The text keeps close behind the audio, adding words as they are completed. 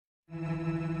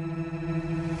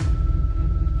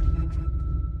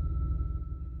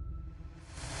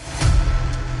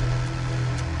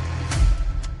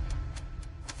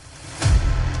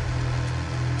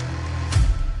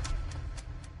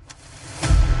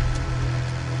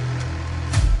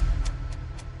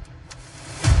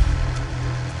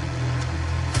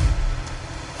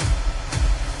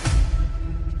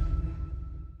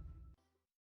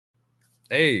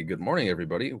Hey, good morning,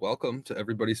 everybody. Welcome to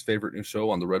everybody's favorite new show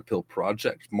on the Red Pill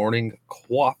Project, Morning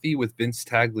Qoffee with Vince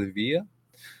Tagliavia,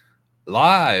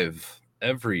 live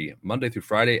every Monday through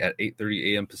Friday at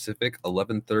 8:30 a.m. Pacific,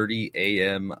 11:30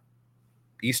 a.m.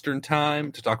 Eastern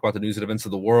Time to talk about the news and events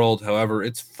of the world. However,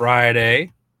 it's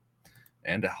Friday,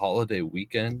 and a holiday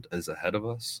weekend is ahead of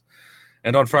us.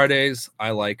 And on Fridays,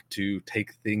 I like to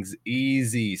take things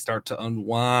easy, start to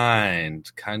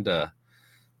unwind, kind of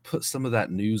put some of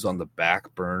that news on the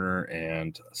back burner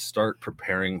and start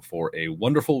preparing for a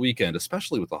wonderful weekend,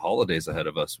 especially with the holidays ahead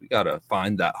of us. We got to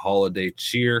find that holiday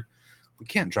cheer. We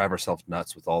can't drive ourselves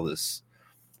nuts with all this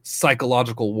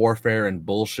psychological warfare and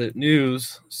bullshit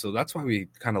news. So that's why we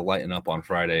kind of lighten up on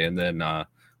Friday. And then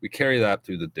we carry that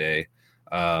through the day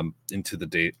into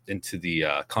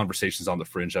the Conversations on the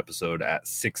Fringe episode at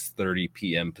 6:30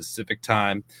 p.m. Pacific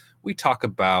time. We talk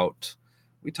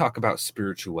about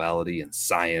spirituality and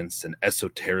science and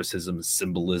esotericism,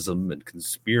 symbolism and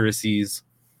conspiracies,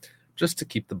 just to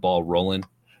keep the ball rolling,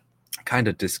 kind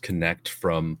of disconnect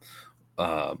from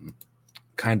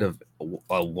kind of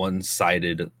a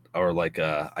one-sided, or like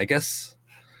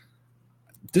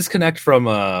disconnect from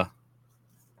a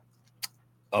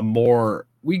more,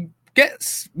 we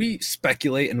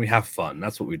speculate and we have fun.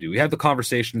 That's what we do. We have the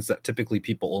conversations that typically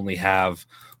people only have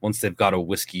once they've got a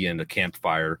whiskey and a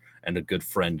campfire and a good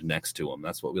friend next to them.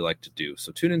 That's what we like to do.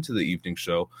 So tune into the evening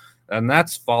show, and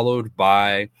that's followed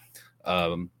by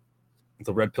the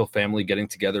Red Pill family getting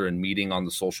together and meeting on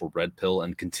the social Red Pill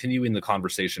and continuing the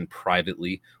conversation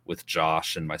privately with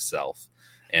Josh and myself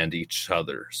and each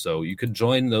other. So you could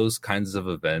join those kinds of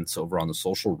events over on the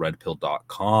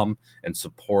socialredpill.com and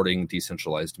supporting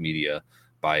decentralized media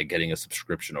by getting a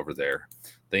subscription over there.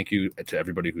 Thank you to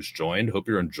everybody who's joined. Hope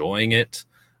you're enjoying it.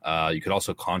 You could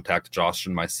also contact Josh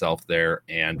and myself there,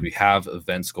 and we have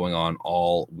events going on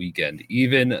all weekend.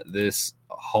 Even this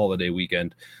holiday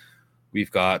weekend,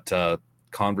 we've got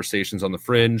Conversations on the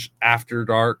Fringe After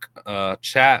Dark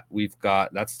chat.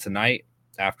 That's tonight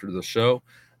after the show.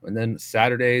 And then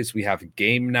Saturdays we have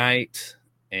game night,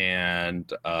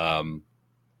 and I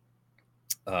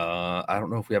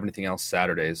don't know if we have anything else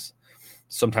Saturdays.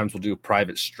 Sometimes we'll do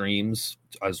private streams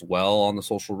as well on the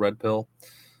social Red Pill.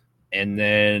 And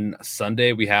then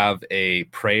Sunday we have a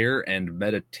prayer and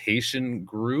meditation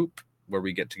group where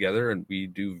we get together and we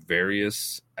do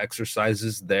various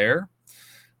exercises there.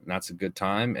 And that's a good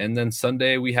time. And then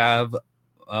Sunday we have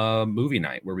a movie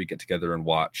night where we get together and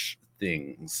watch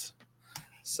things.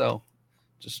 So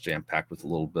just jam-packed with a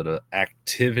little bit of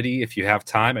activity if you have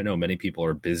time. I know many people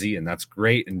are busy, and that's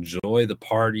great. Enjoy the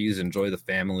parties, enjoy the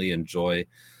family, enjoy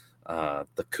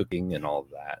the cooking and all of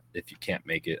that. If you can't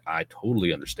make it, I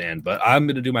totally understand. But I'm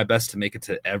going to do my best to make it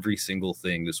to every single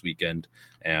thing this weekend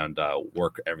and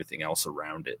work everything else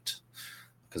around it,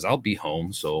 because I'll be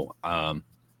home. So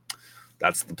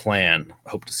that's the plan.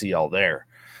 Hope to see y'all there.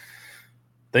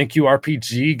 Thank you,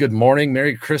 RPG. Good morning.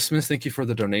 Merry Christmas. Thank you for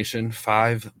the donation.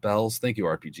 5 bells. Thank you,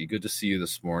 RPG. Good to see you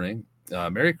this morning.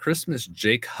 Merry Christmas,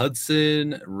 Jake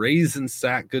Hudson. Raisin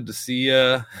Sack. Good to see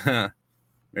you.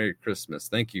 Merry Christmas.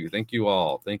 Thank you. Thank you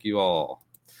all. Thank you all.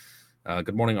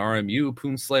 Good morning, RMU,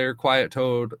 Poon Slayer, Quiet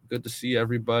Toad. Good to see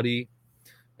everybody.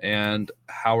 And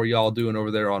how are y'all doing over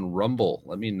there on Rumble?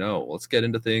 Let me know. Let's get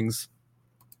into things.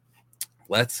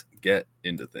 Let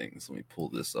me pull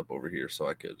this up over here so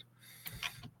I could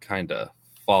kind of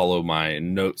follow my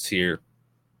notes here.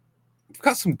 We've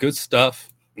got some good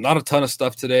stuff. Not a ton of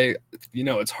stuff today. You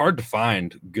know, it's hard to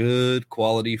find good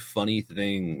quality, funny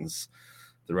things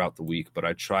throughout the week, but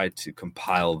I tried to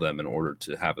compile them in order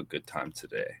to have a good time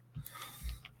today.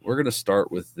 We're going to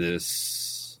start with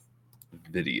this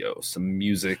video, some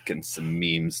music and some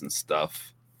memes and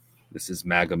stuff. This is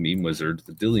MAGA Meme Wizard,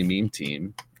 the Dilly Meme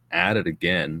team, at it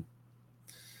again.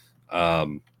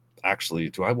 Actually,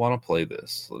 do I want to play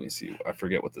this? Let me see. I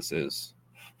forget what this is.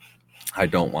 I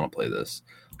don't want to play this,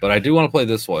 but I do want to play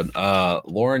this one.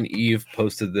 Lauren Eve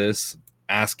posted this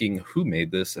asking who made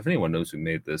this. If anyone knows who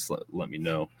made this, let me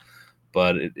know.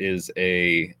 But it is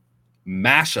a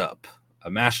mashup. A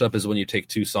mashup is when you take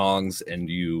two songs and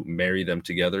you marry them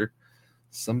together.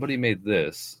 Somebody made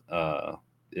this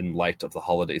in light of the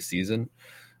holiday season.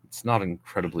 It's not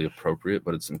incredibly appropriate,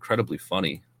 but it's incredibly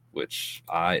funny, which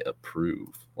I approve.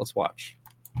 Let's watch.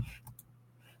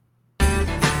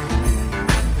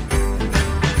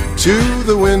 To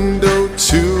the window,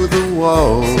 to the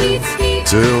wall, Skeet, skeet.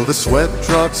 till the sweat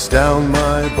drops down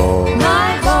my balls.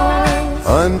 My balls.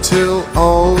 Until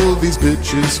all these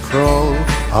bitches crawl.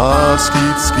 Ah,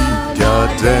 skeet, skeet,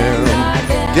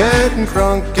 goddamn. Getting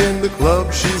crunk in the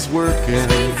club she's working.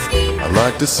 Skeet, skeet. I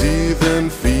like to see them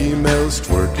females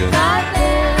twerking.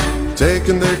 Goddamn.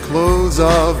 taking their clothes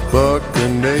off,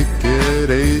 bucking naked.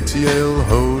 ATL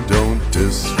ho, don't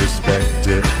disrespect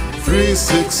it. 3,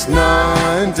 6,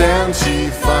 9, damn she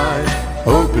fine.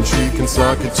 Hoping she can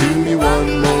sock it to me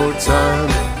one more time.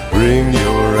 Bring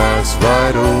your ass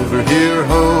right over here,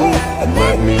 ho, and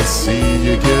let me see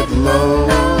you get low.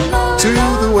 To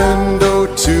the window,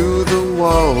 to the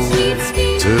wall,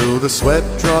 till the sweat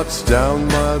drops down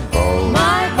my balls.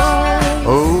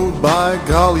 Oh, by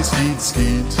golly, skeet,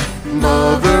 skeet,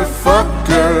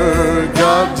 motherfucker,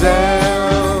 goddamn.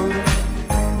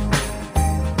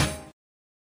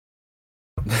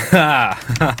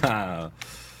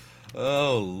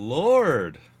 Oh,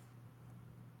 Lord.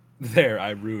 There,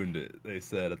 I ruined it, they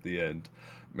said at the end.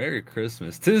 Merry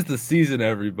Christmas. 'Tis the season,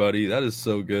 everybody. That is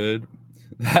so good.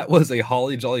 That was a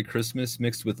Holly Jolly Christmas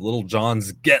mixed with Little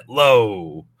John's Get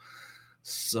Low.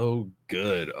 So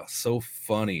good. So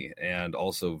funny and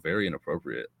also very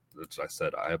inappropriate. Which I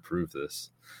said, I approve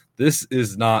this. This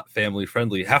is not family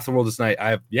friendly. Half the world is night.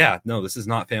 This is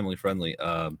not family friendly.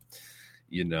 Gotta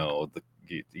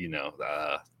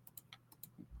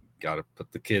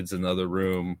put the kids in the other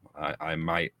room. I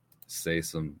might say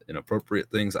some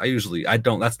inappropriate things. I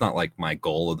don't, that's not like my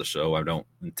goal of the show. I don't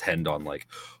intend on like,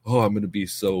 oh, I'm going to be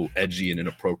so edgy and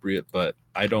inappropriate, but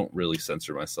I don't really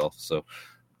censor myself. So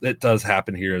it does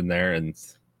happen here and there, and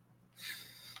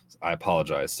I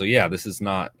apologize. So yeah, this is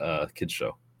not a kid's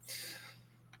show.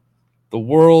 The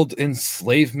World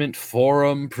Enslavement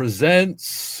Forum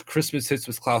presents Christmas Hits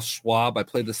with Klaus Schwab. I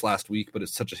played this last week, but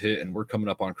it's such a hit, and we're coming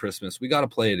up on Christmas. We got to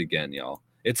play it again, y'all.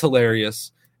 It's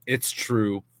hilarious. It's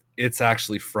true. It's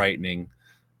actually frightening.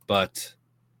 But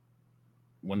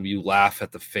when you laugh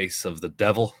at the face of the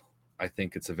devil, I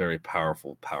think it's a very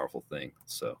powerful, powerful thing.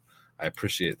 So I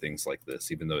appreciate things like this,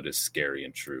 even though it is scary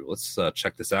and true. Let's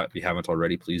check this out. If you haven't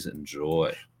already, please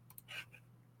enjoy.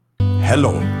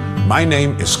 Hello, my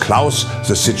name is Klaus,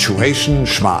 the Situation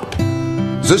Schwab.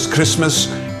 This Christmas,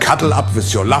 cuddle up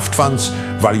with your loved ones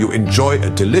while you enjoy a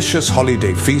delicious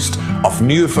holiday feast of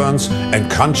new ferns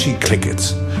and crunchy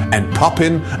crickets, and pop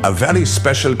in a very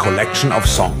special collection of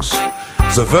songs.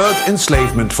 The World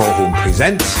Enslavement Forum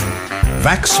presents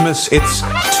Waxmas It's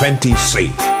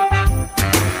 23.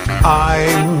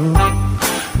 I'm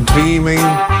dreaming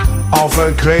of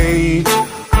a great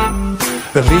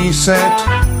reset,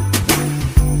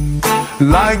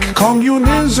 like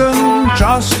communism,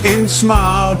 just in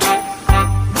smart.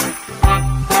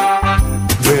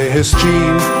 With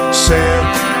gene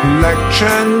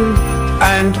selection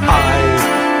and eye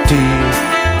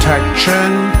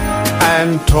detection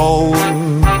and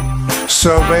drone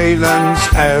surveillance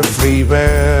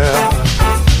everywhere.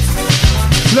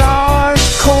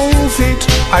 Last COVID,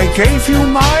 I gave you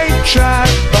my chat,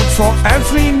 but for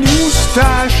every new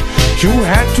stash, you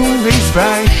had to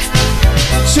refresh.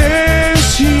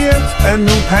 This year, a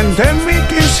new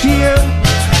pandemic is here.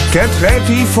 Get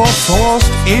ready for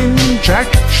forced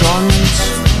injections.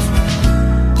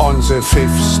 On the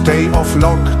 5th day of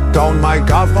lockdown, my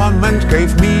government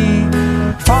gave me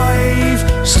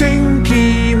 5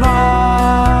 stinky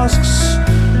masks,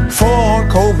 4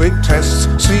 COVID tests,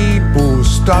 3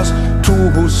 boosters,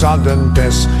 2 sudden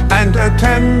deaths, and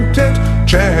attempted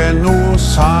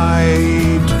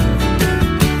genocide.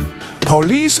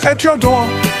 Police at your door.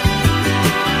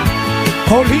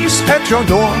 Police at your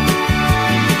door.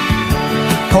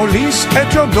 Police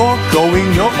at your door.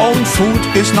 Growing your own food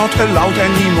is not allowed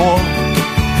anymore.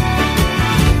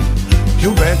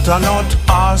 You better not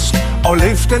ask or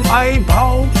lift an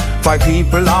eyebrow why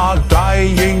people are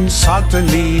dying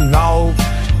suddenly now.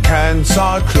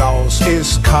 Cancer Claus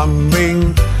is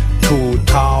coming to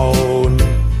town.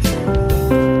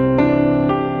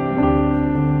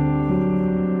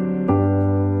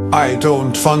 I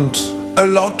don't want a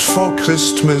lot for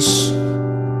Christmas.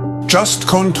 Just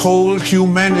control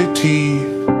humanity.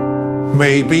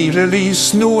 Maybe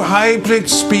release new hybrid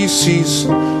species,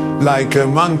 like a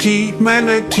monkey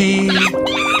manatee.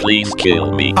 Please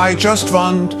kill me. I just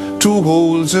want to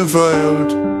rule the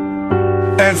world.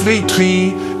 Every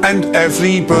tree and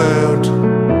every bird.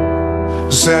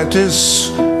 That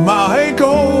is my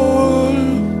goal.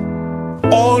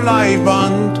 All I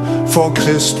want for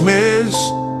Christmas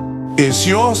is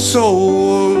your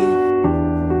soul.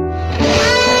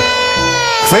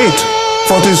 Wait,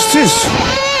 what is this?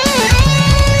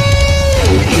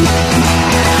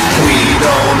 We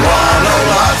don't want a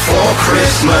lot for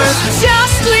Christmas.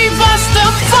 Just leave us the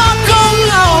fuck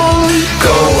alone.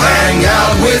 Go hang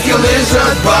out with your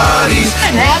lizard buddies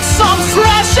And have some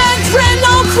fresh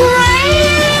adrenal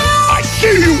cream. I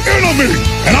see you enemy,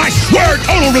 and I swear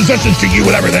total resistance to you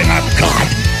with everything I've got.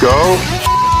 Go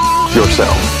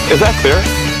yourself. Is that clear?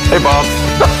 Hey, Bob.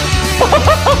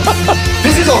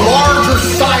 This is a larger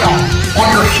psyop on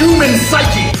your human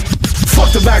psyche.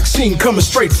 Fuck the vaccine coming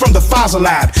straight from the Pfizer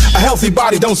lab. A healthy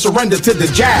body don't surrender to the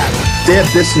jab. Their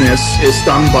business is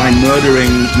done by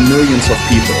murdering millions of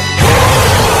people.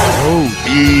 Oh,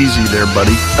 easy there,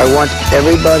 buddy. I want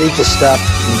everybody to stop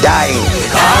dying.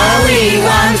 All we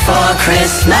want for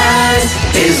Christmas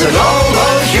Is a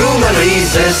global human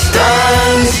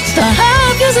resistance.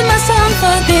 Stop using my song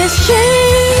for this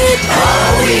shit.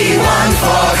 All we want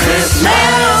for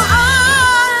Christmas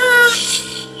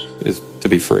Is to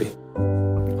be free.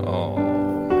 Oh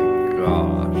my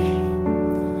gosh.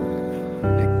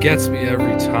 It gets me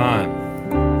every time.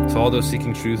 To all those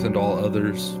seeking truth and all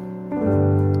others,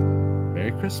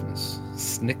 Merry Christmas.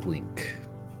 Snicklink.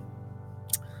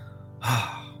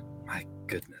 Oh, my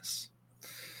goodness.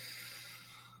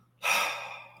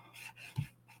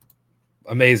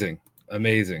 Amazing.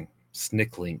 Amazing.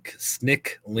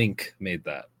 Snicklink made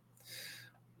that.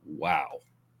 Wow.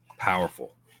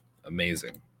 Powerful.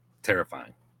 Amazing.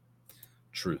 Terrifying.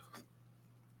 Truth.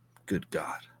 Good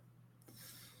God.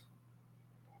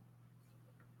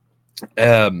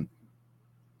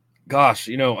 Gosh,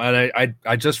 you know, and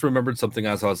I just remembered something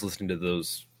as I was listening to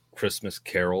those Christmas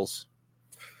carols,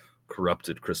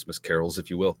 corrupted Christmas carols, if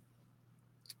you will.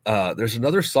 There's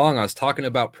another song I was talking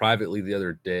about privately the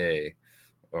other day,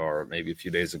 or maybe a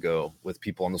few days ago, with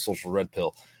people on the Social Red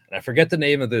Pill, and I forget the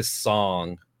name of this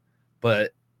song,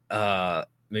 but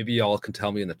maybe y'all can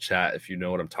tell me in the chat if you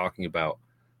know what I'm talking about.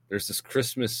 There's this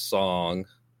Christmas song,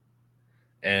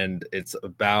 and it's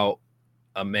about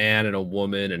a man and a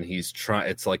woman, and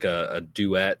it's like a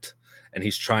duet, and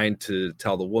he's trying to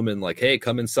tell the woman, like, hey,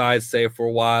 come inside, stay for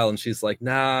a while, and she's like,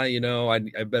 nah, you know, I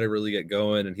better really get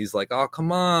going, and he's like, oh,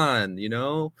 come on, you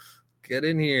know, get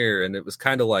in here. And it was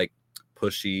kind of like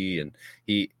pushy, and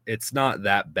it's not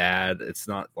that bad, it's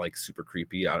not like super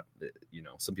creepy, you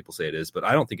know, some people say it is, but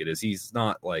I don't think it is. He's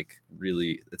not like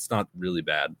really, it's not really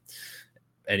bad.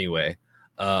 Anyway,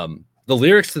 the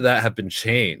lyrics to that have been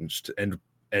changed and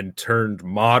turned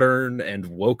modern and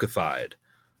wokeified.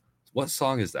 What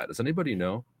song is that? Does anybody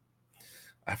know?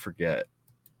 I forget.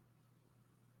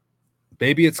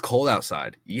 Baby, It's Cold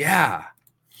Outside. Yeah.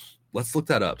 Let's look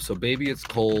that up. So Baby, It's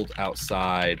Cold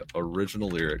Outside, original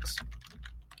lyrics.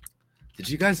 Did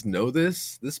you guys know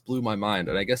this? This blew my mind.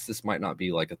 And I guess this might not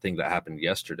be like a thing that happened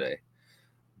yesterday,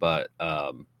 but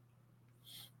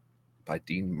by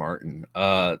Dean Martin.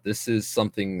 This is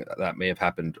something that may have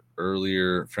happened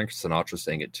earlier. Frank Sinatra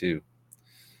sang it too.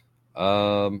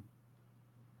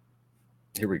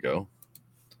 Here we go.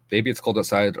 Baby, It's Cold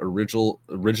Outside, original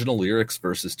lyrics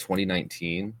versus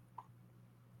 2019.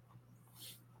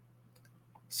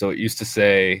 So it used to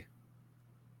say,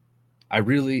 I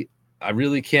really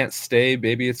can't stay,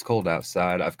 baby, it's cold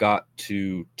outside. I've got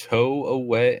to tow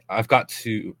away. I've got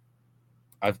to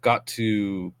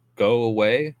go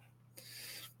away.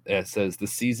 It says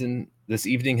this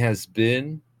evening has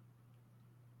been.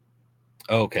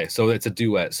 Okay, so it's a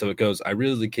duet. So it goes, I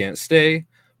really can't stay,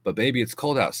 but baby, it's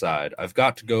cold outside. I've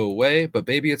got to go away, but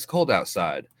baby, it's cold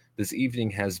outside. This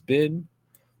evening has been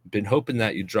hoping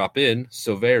that you drop in.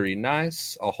 So very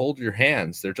nice. I'll hold your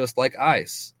hands. They're just like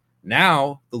ice.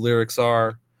 Now the lyrics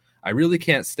are, I really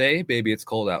can't stay, baby, it's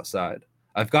cold outside.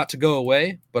 I've got to go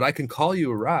away, but I can call you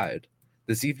a ride.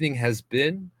 This evening has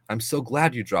been, I'm so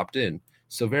glad you dropped in.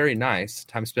 So very nice.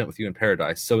 Time spent with you in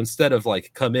paradise. So instead of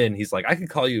like, come in, he's like, I can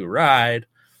call you a ride.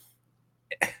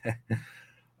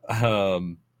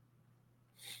 And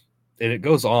it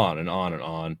goes on and on and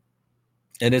on.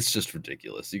 And it's just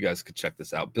ridiculous. You guys could check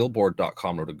this out.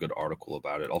 Billboard.com wrote a good article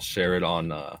about it. I'll share it on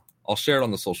the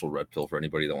Social Red Pill for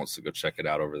anybody that wants to go check it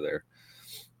out over there.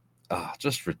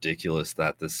 Just ridiculous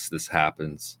that this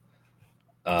happens.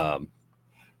 The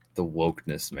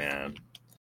wokeness, man.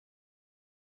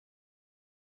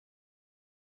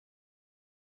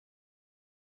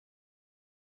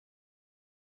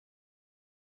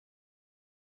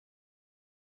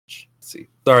 Let's see.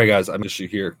 Sorry, guys. I'm issue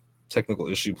here. Technical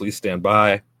issue. Please stand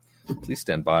by. Please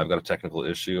stand by. I've got a technical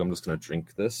issue. I'm just going to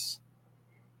drink this.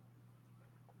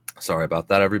 Sorry about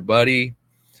that, everybody.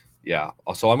 Yeah.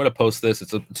 So I'm going to post this.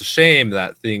 It's a shame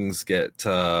that things get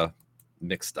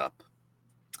mixed up.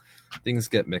 Things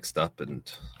get mixed up and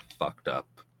fucked up.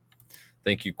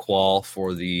 Thank you, Qual,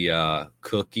 for the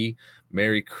cookie.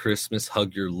 Merry Christmas.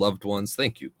 Hug your loved ones.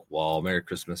 Thank you, Qual. Merry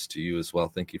Christmas to you as well.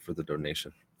 Thank you for the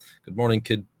donation. Good morning,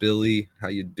 Kid Billy. How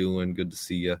you doing? Good to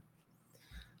see you.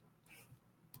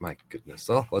 My goodness.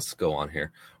 Oh, let's go on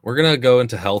here. We're going to go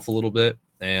into health a little bit,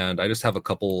 and I just have a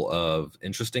couple of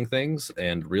interesting things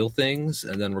and real things,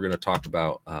 and then we're going to talk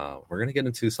about, we're going to get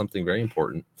into something very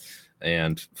important,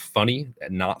 and funny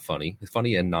and not funny,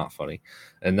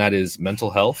 and that is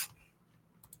mental health.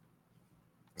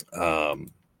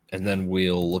 And then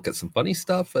we'll look at some funny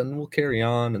stuff, and we'll carry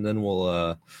on, and then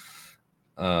we'll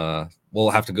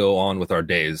have to go on with our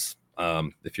days.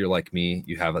 If you're like me,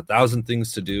 you have 1,000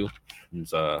 things to do. And,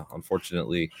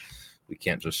 unfortunately, we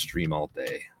can't just stream all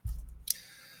day.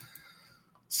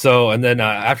 So, and then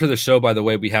after the show, by the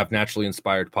way, we have Naturally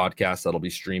Inspired podcast that'll be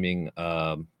streaming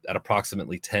at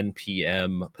approximately 10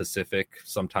 p.m. Pacific,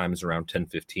 sometimes around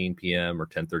 10:15 p.m. or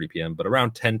 10:30 p.m., but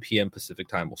around 10 p.m. Pacific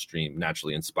time we'll stream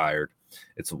Naturally Inspired.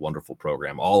 It's a wonderful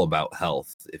program, all about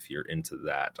health, if you're into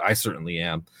that. I certainly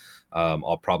am.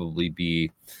 I'll probably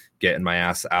be getting my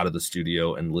ass out of the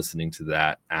studio and listening to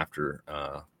that after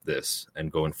this,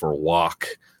 and going for a walk,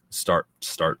 start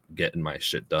getting my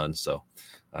shit done. So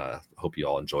hope you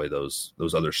all enjoy those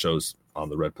other shows on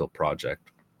the Red Pill Project.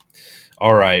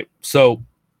 All right. So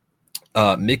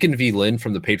Mick and V Lynn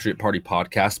from the Patriot Party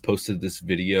podcast posted this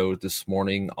video this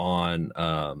morning on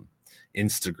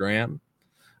Instagram.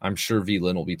 I'm sure V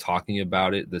Lynn will be talking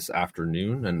about it this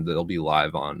afternoon, and they'll be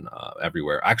live on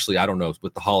everywhere. Actually, I don't know if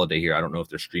with the holiday here, I don't know if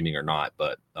they're streaming or not,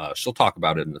 but she'll talk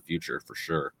about it in the future for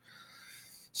sure.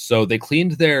 So they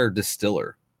cleaned their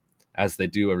distiller, as they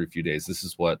do every few days. This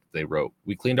is what they wrote.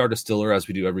 We cleaned our distiller as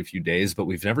we do every few days, but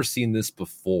we've never seen this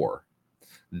before.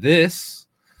 This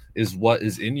is what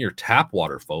is in your tap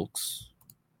water, folks.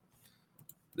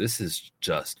 This is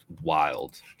just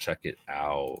wild. Check it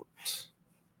out.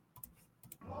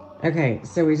 Okay,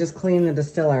 so we just cleaned the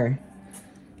distiller.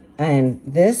 And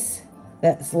this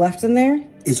that's left in there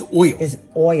is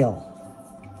oil.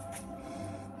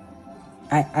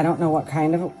 I don't know what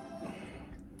kind of...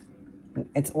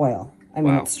 It's oil. I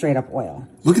mean, It's straight up oil.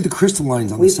 Look at the crystal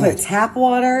lines on the side. We put tap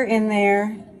water in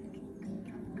there,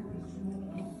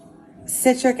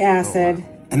 citric acid.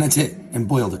 And that's it. And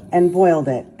boiled it.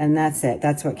 And that's it.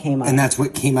 That's what came out. And that's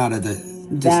what came out of the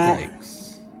distillery.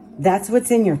 That's what's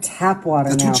in your tap water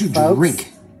now, folks. That's what you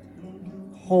drink.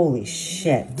 Holy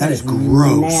shit. That is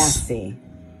gross. Nasty.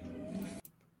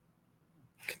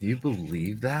 Can you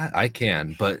believe that? I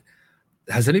can, but...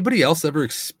 Has anybody else ever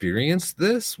experienced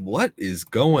this? What is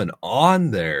going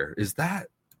on there? Is that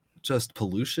just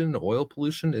pollution, oil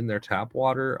pollution in their tap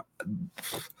water?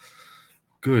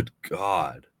 Good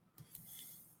God.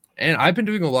 And I've been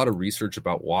doing a lot of research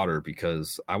about water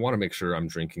because I want to make sure I'm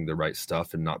drinking the right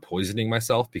stuff and not poisoning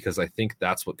myself, because I think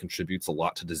that's what contributes a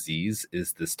lot to disease,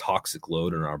 is this toxic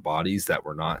load in our bodies that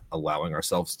we're not allowing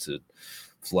ourselves to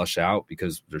flush out,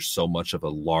 because there's so much of a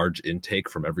large intake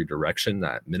from every direction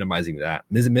that minimizing that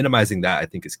I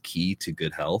think is key to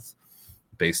good health,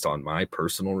 based on my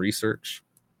personal research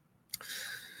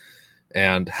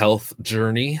and health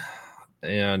journey.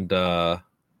 And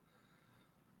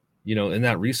in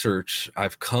that research,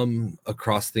 I've come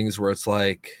across things where it's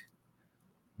like,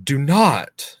 do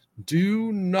not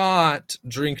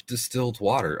drink distilled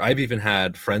water. I've even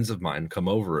had friends of mine come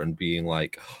over and being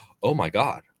like, oh my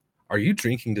God, are you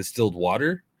drinking distilled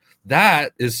water?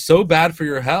 That is so bad for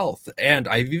your health. And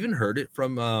I've even heard it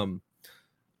from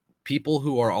people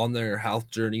who are on their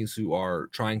health journeys, who are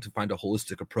trying to find a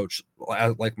holistic approach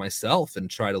like myself and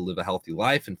try to live a healthy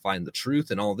life and find the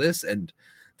truth and all this. And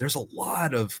there's a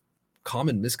lot of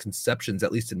common misconceptions,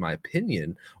 at least in my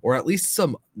opinion, or at least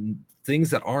some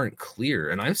things that aren't clear.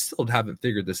 And I still haven't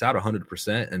figured this out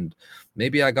 100%. And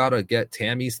maybe I got to get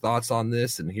Tammy's thoughts on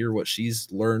this and hear what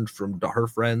she's learned from her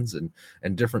friends and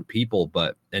different people.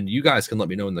 And you guys can let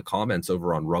me know in the comments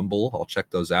over on Rumble. I'll check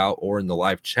those out, or in the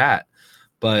live chat.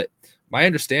 But my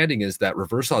understanding is that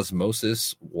reverse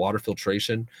osmosis, water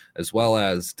filtration, as well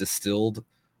as distilled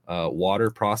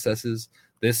water processes,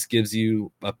 this gives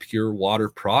you a pure water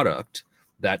product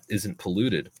that isn't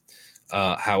polluted.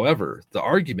 However, the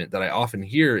argument that I often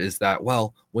hear is that,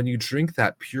 well, when you drink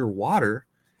that pure water,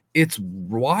 it's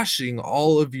washing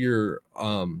all of your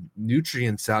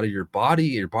nutrients out of your body.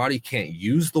 Your body can't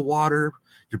use the water.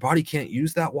 Your body can't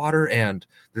use that water, and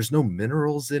there's no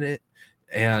minerals in it.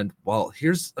 And well,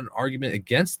 here's an argument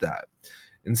against that.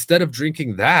 Instead of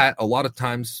drinking that, a lot of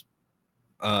times,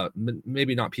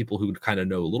 maybe not people who kind of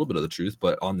know a little bit of the truth,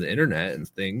 but on the internet and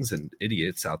things and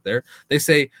idiots out there, they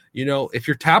say, if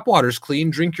your tap water's clean,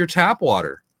 drink your tap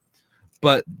water.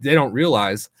 But they don't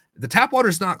realize the tap water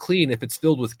is not clean if it's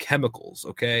filled with chemicals.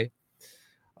 Okay.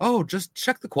 Oh, just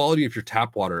check the quality of your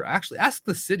tap water. Actually, ask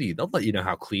the city. They'll let you know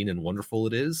how clean and wonderful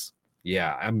it is.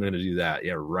 Yeah, I'm going to do that.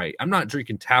 Yeah, right. I'm not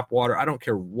drinking tap water. I don't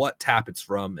care what tap it's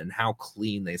from and how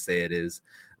clean they say it is.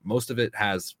 Most of it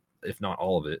has, if not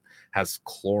all of it, has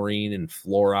chlorine and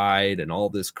fluoride and all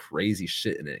this crazy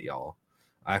shit in it, y'all.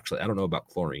 Actually, I don't know about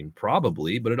chlorine,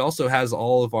 probably, but it also has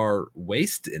all of our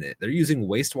waste in it. They're using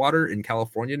wastewater in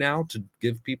California now to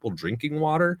give people drinking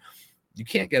water. You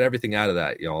can't get everything out of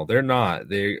that, y'all.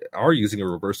 They are using a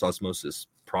reverse osmosis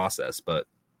process, but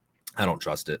I don't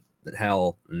trust it.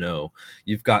 Hell no.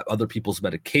 You've got other people's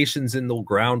medications in the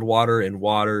groundwater and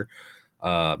water,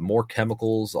 more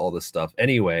chemicals, all this stuff.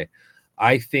 Anyway,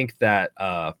 I think that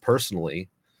personally,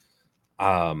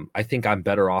 I think I'm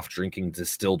better off drinking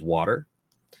distilled water,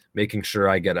 making sure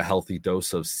I get a healthy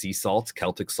dose of sea salt,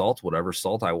 Celtic salt, whatever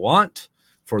salt I want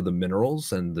for the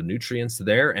minerals and the nutrients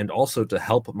there, and also to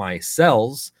help my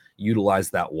cells utilize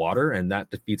that water. And that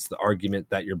defeats the argument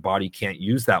that your body can't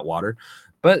use that water.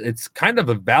 But it's kind of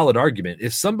a valid argument.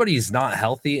 If somebody's not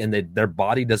healthy and their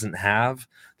body doesn't have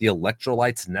the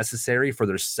electrolytes necessary for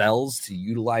their cells to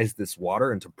utilize this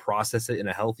water and to process it in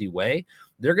a healthy way,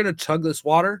 they're going to chug this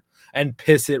water and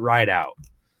piss it right out.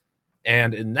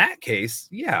 And in that case,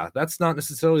 yeah, that's not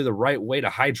necessarily the right way to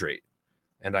hydrate.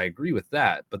 And I agree with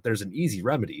that, but there's an easy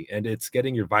remedy, and it's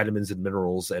getting your vitamins and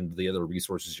minerals and the other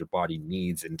resources your body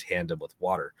needs in tandem with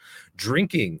water.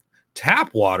 Drinking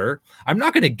tap water, I'm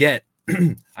going to get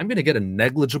a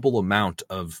negligible amount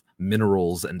of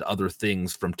minerals and other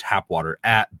things from tap water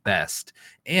at best.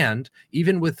 And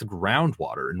even with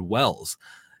groundwater and wells,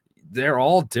 they're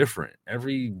all different.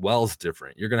 Every well's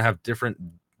different. You're going to have different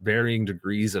varying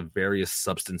degrees of various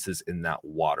substances in that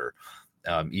water.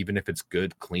 Even if it's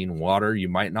good, clean water, you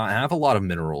might not have a lot of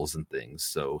minerals and things.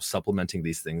 So supplementing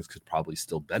these things could probably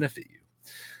still benefit you.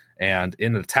 And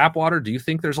in the tap water, do you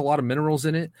think there's a lot of minerals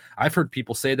in it? I've heard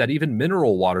people say that even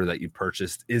mineral water that you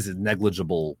purchased is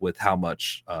negligible with how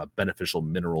much beneficial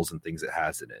minerals and things it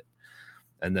has in it.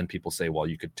 And then people say, well,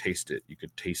 you could taste it,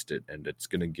 and it's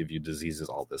going to give you diseases,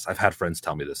 all this. I've had friends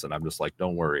tell me this, and I'm just like,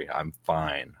 don't worry, I'm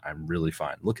fine. I'm really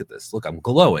fine. Look at this. Look, I'm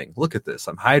glowing. Look at this.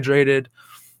 I'm hydrated.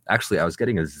 Actually, I was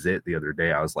getting a zit the other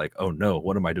day. I was like, oh no,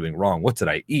 what am I doing wrong? What did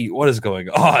I eat? What is going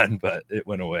on? But it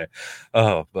went away.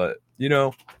 Oh, but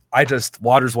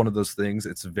water's one of those things.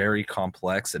 It's very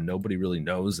complex and nobody really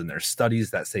knows. And there's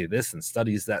studies that say this and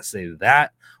studies that say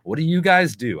that. What do you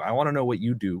guys do? I want to know what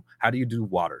you do. How do you do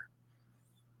water?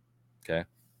 Okay.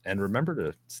 And remember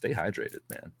to stay hydrated,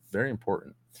 man. Very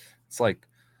important.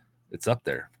 It's up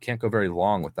there. Can't go very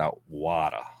long without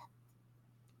water.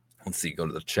 Let's see, go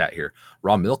to the chat here.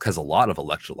 Raw milk has a lot of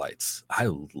electrolytes. I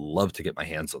love to get my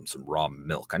hands on some raw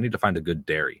milk. I need to find a good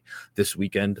dairy. This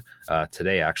weekend,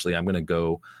 today, actually, I'm going to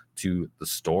go to the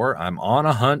store. I'm on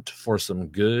a hunt for some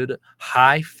good,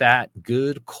 high-fat,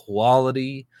 good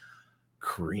quality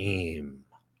cream,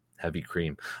 heavy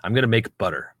cream. I'm going to make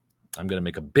butter. I'm going to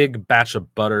make a big batch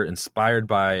of butter inspired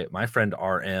by my friend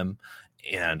RM,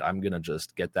 and I'm going to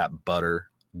just get that butter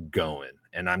going.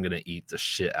 And I'm going to eat the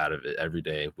shit out of it every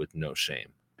day with no shame,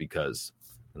 because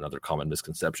another common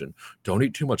misconception, don't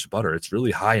eat too much butter. It's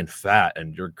really high in fat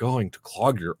and you're going to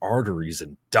clog your arteries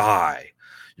and die.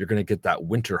 You're going to get that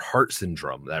winter heart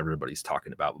syndrome that everybody's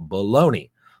talking about. Baloney.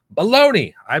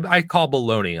 I call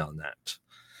baloney on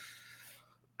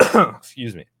that.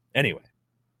 Excuse me. Anyway.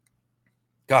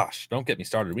 Gosh, don't get me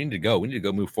started. We need to go. We need to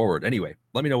go move forward. Anyway,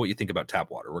 let me know what you think about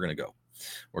tap water. We're going to go.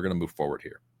 We're going to move forward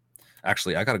here.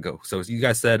 Actually, I got to go. So you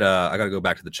guys said I got to go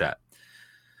back to the chat.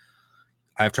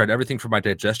 I've tried everything for my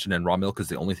digestion, and raw milk is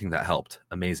the only thing that helped.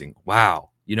 Amazing.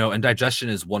 Wow. And digestion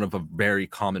is one of the very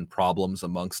common problems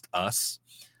amongst us.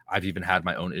 I've even had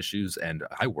my own issues, and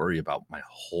I worry about my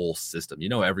whole system.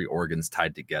 Every organ's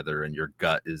tied together, and your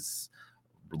gut is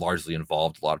largely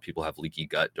involved. A lot of people have leaky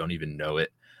gut, don't even know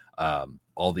it.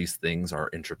 All these things are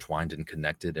intertwined and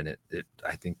connected, and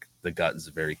I think the gut is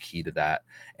very key to that.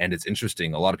 And it's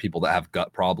interesting, a lot of people that have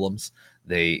gut problems,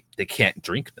 they can't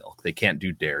drink milk, they can't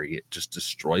do dairy, it just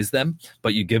destroys them.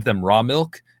 But you give them raw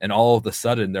milk, and all of a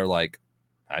sudden they're like,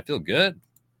 I feel good.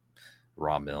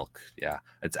 Raw milk, yeah,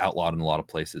 it's outlawed in a lot of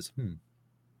places.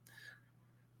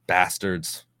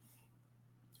 Bastards.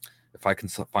 If I can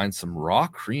find some raw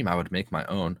cream, I would make my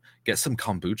own. Get some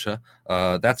kombucha.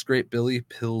 That's great, Billy.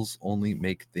 Pills only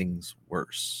make things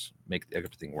worse. Make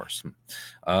everything worse.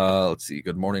 Let's see.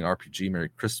 Good morning, RPG. Merry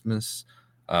Christmas.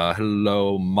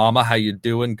 Hello, Mama. How you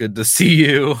doing? Good to see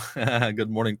you.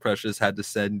 Good morning, Precious. Had to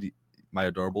send my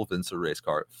adorable Vince a race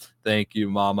car. Thank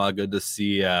you, Mama. Good to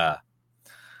see ya.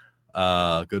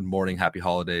 Good morning. Happy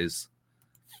holidays.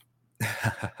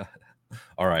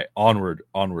 All right, onward.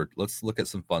 Let's look at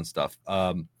some fun stuff.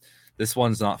 This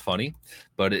one's not funny,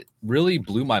 but it really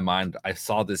blew my mind. I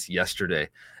saw this yesterday,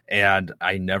 and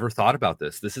I never thought about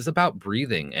this. This is about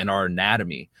breathing and our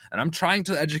anatomy, and I'm trying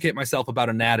to educate myself about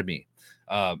anatomy,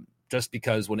 just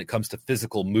because when it comes to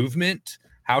physical movement,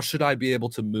 How should I be able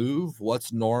to move?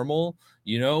 What's normal?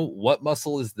 What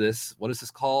muscle is this? What is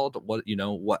this called?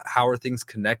 How are things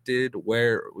connected?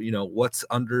 Where, what's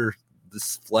under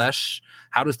this flesh?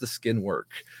 How does the skin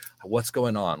work? What's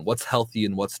going on? What's healthy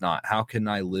and what's not? How can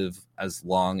I live as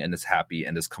long and as happy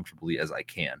and as comfortably as I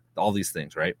can? All these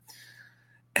things, right?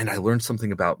 And I learned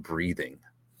something about breathing.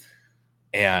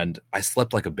 And I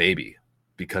slept like a baby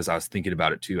because I was thinking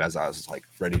about it too as I was like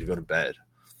ready to go to bed.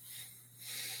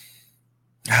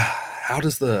 How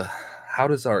does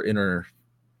our inner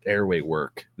airway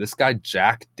work? This guy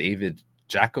Jacko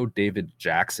David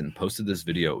Jackson posted this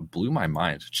video. It blew my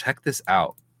mind. Check this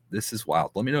out. This is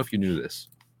wild. Let me know if you knew this.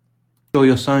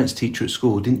 Your science teacher at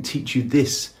school didn't teach you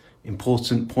this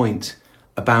important point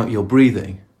about your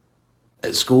breathing.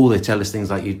 At school they tell us things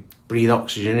like you breathe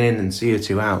oxygen in and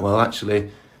CO2 out. Well, actually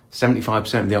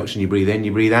 75% of the oxygen you breathe in,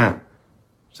 you breathe out.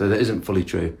 So that isn't fully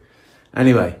true.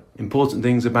 Anyway, important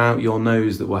things about your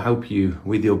nose that will help you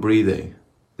with your breathing.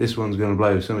 This one's going to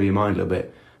blow some of your mind a little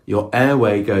bit. Your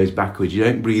airway goes backwards. You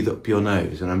don't breathe up your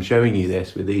nose. And I'm showing you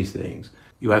this with these things.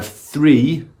 You have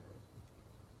 3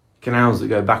 canals that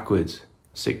go backwards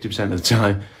 60% of the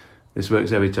time. This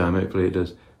works every time. Hopefully it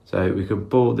does. So we can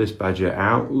pull this badger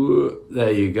out.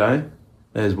 There you go.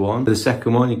 There's one. The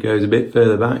second one, it goes a bit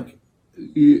further back.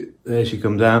 There she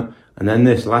comes out. And then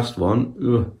this last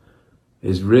one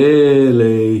is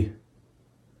really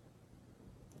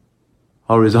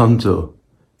horizontal.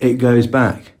 It goes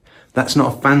back. That's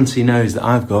not a fancy nose that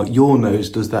I've got. Your nose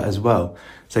does that as well.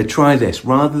 So try this.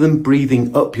 Rather than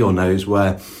breathing up your nose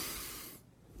where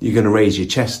you're going to raise your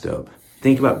chest up,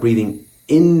 think about breathing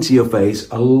into your face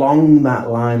along that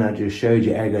line I just showed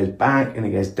you. Air goes back and it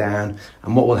goes down.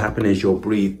 And what will happen is you'll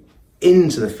breathe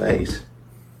into the face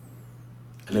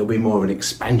and there'll be more of an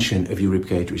expansion of your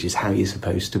ribcage, which is how you're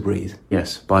supposed to breathe.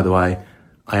 Yes, by the way,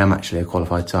 I am actually a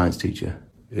qualified science teacher.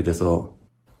 Who'd have thought?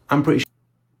 I'm pretty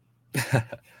sure.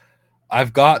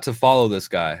 I've got to follow this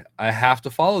guy. I have to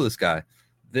follow this guy.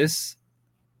 This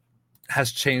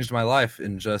has changed my life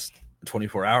in just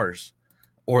 24 hours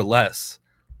or less.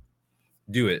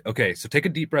 Do it. Okay, so take a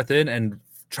deep breath in and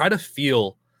try to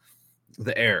feel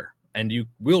the air, and you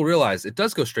will realize it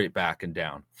does go straight back and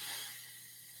down.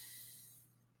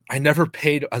 I never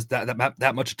paid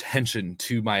that much attention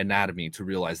to my anatomy to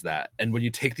realize that. And when you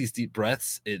take these deep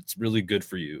breaths, it's really good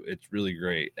for you. It's really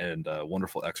great and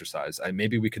wonderful exercise.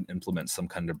 Maybe we can implement some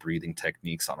kind of breathing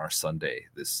techniques on our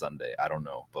this Sunday. I don't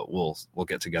know, but we'll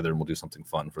get together and we'll do something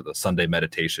fun for the Sunday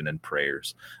meditation and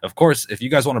prayers. Of course, if you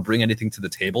guys want to bring anything to the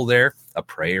table there, a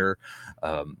prayer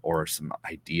or some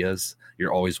ideas,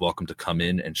 you're always welcome to come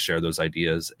in and share those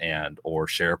ideas or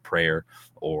share a prayer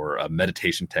or a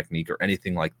meditation technique or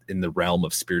anything like in the realm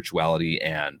of spirituality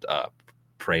and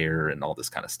prayer and all this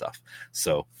kind of stuff.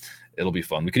 So it'll be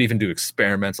fun. We could even do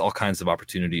experiments, all kinds of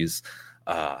opportunities.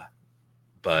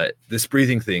 But this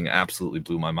breathing thing absolutely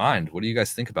blew my mind. What do you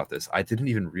guys think about this? I didn't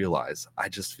even realize. I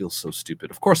just feel so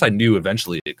stupid. Of course, I knew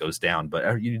eventually it goes down,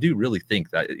 but you do really think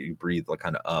that you breathe like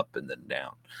kind of up and then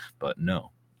down. But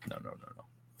no.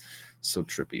 So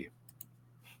trippy.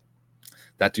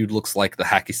 That dude looks like the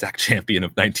hacky sack champion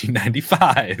of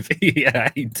 1995. Yeah,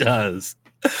 he does.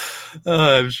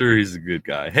 I'm sure he's a good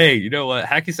guy. Hey, you know what?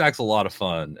 Hacky sack's a lot of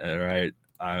fun. All right.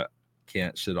 I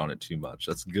can't shit on it too much.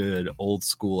 That's good old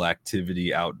school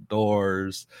activity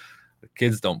outdoors. The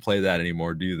kids don't play that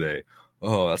anymore, do they?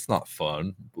 Oh, that's not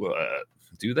fun.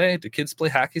 Do they? Do kids play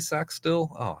hacky sack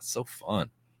still? Oh, it's so fun.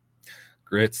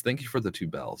 Grits, thank you for the 2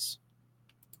 bells.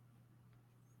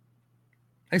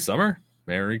 Hey, Summer.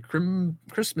 Merry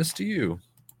Christmas to you.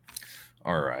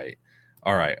 All right.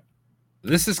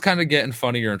 This is kind of getting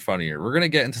funnier and funnier. We're going to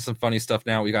get into some funny stuff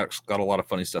now. We got a lot of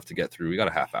funny stuff to get through. We got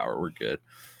a half hour. We're good.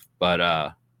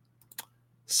 But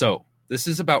so this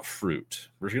is about fruit.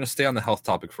 We're going to stay on the health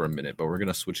topic for a minute, but we're going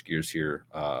to switch gears here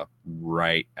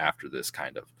right after this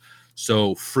kind of.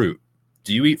 So fruit.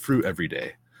 Do you eat fruit every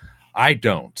day? I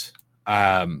don't.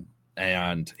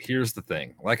 And here's the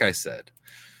thing. Like I said,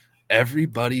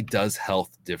 everybody does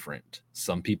health different.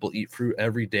 Some people eat fruit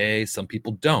every day. Some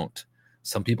people don't.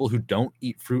 Some people who don't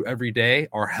eat fruit every day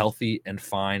are healthy and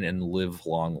fine and live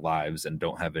long lives and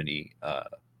don't have any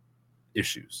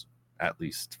issues, at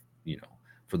least,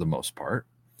 for the most part.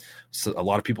 So a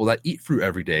lot of people that eat fruit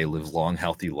every day live long,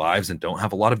 healthy lives and don't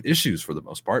have a lot of issues for the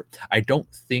most part. I don't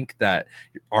think that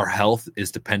our health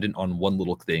is dependent on one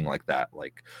little thing like that.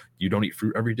 Like, you don't eat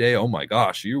fruit every day. Oh my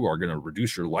gosh, you are going to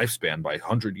reduce your lifespan by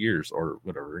 100 years or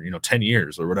whatever, 10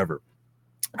 years or whatever.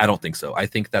 I don't think so. I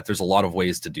think that there's a lot of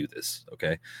ways to do this,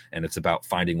 okay? And it's about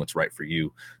finding what's right for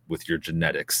you with your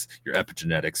genetics, your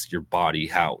epigenetics, your body,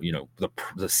 how,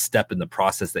 the step in the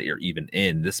process that you're even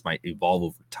in. This might evolve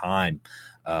over time.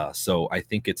 So I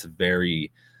think it's a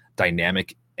very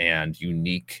dynamic and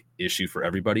unique issue for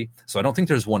everybody. So I don't think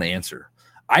there's one answer.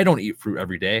 I don't eat fruit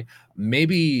every day.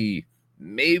 Maybe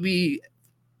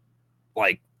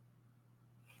like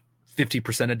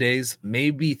 50% of days,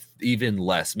 maybe even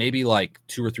less, maybe like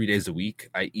 2 or 3 days a week.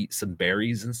 I eat some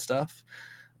berries and stuff,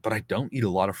 but I don't eat a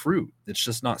lot of fruit. It's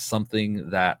just not something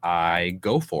that I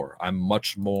go for. I'm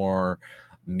much more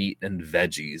meat and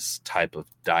veggies type of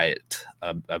diet,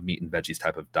 a meat and veggies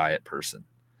type of diet person,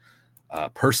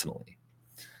 personally.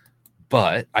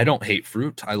 But I don't hate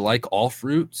fruit. I like all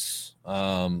fruits.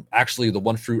 Actually, the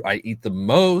one fruit I eat the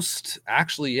most,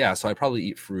 so I probably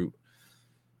eat fruit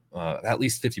at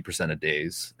least 50% of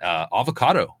days.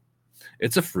 Avocado,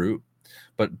 it's a fruit,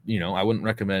 but I wouldn't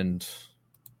recommend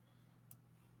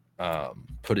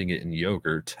putting it in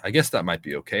yogurt. I guess that might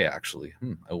be okay, actually.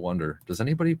 I wonder, does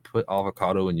anybody put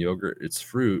avocado in yogurt? It's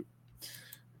fruit.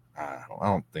 I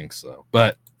don't think so,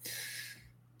 but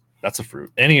that's a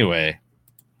fruit. Anyway,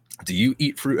 do you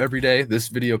eat fruit every day? This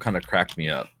video kind of cracked me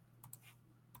up,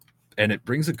 and it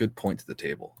brings a good point to the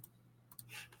table.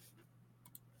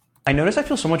 I notice I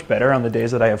feel so much better on the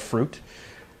days that I have fruit.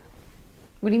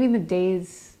 What do you mean the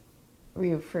days where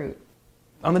you have fruit?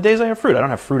 On the days I have fruit. I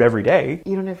don't have fruit every day.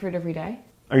 You don't have fruit every day?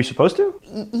 Are you supposed to?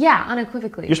 Yeah,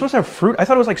 unequivocally. You're supposed to have fruit? I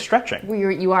thought it was like stretching. Well,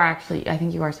 you are actually, I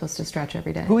think you are supposed to stretch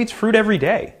every day. Who eats fruit every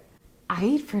day? I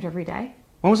eat fruit every day.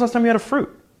 When was the last time you had a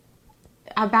fruit?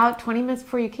 About 20 minutes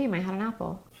before you came, I had an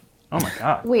apple. Oh my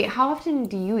God. Wait, how often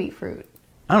do you eat fruit?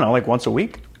 I don't know, like once a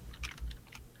week?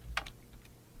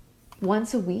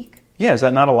 Once a week? Yeah, is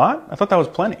that not a lot? I thought that was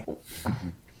plenty.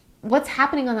 What's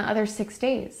happening on the other 6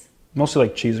 days? Mostly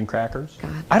like cheese and crackers.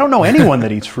 God. I don't know anyone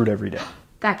that eats fruit every day.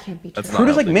 That can't be true. Fruit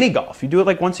is like mini golf. You do it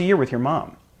like once a year with your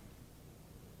mom.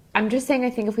 I'm just saying, I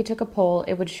think if we took a poll,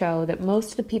 it would show that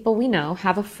most of the people we know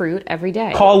have a fruit every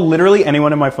day. Call literally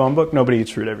anyone in my phone book. Nobody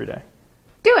eats fruit every day.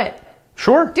 Do it.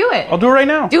 Sure. Do it. I'll do it right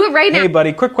now. Do it right now. Hey,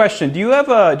 buddy, quick question. Do you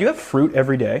have fruit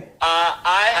every day?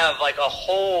 I have like a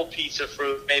whole piece of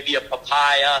fruit, maybe a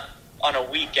papaya on a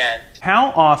weekend.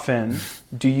 How often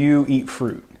do you eat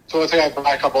fruit? So let's say I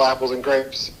buy a couple apples and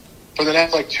grapes. For the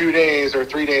next like 2 days or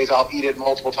 3 days, I'll eat it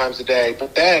multiple times a day.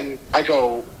 But then I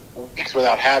go weeks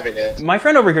without having it. My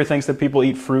friend over here thinks that people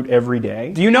eat fruit every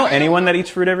day. Do you know anyone that eats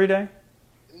fruit every day?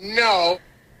 No.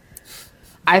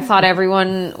 I thought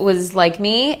everyone was like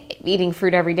me, eating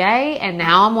fruit every day, and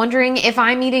now I'm wondering if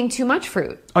I'm eating too much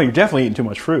fruit. Oh, you're definitely eating too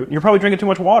much fruit. You're probably drinking too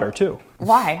much water, too.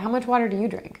 Why? How much water do you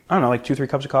drink? I don't know, like 2-3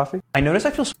 cups of coffee. I notice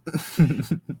I feel...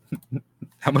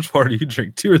 How much water do you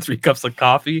drink? 2 or 3 cups of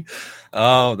coffee?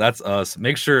 Oh, that's us.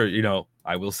 Make sure,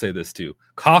 I will say this too.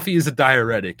 Coffee is a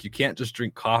diuretic. You can't just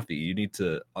drink coffee. You need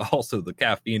to... Also, the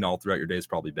caffeine all throughout your day is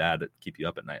probably bad to keep you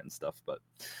up at night and stuff, but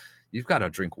you've got to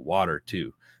drink water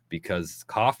too, because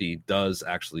coffee does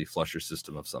actually flush your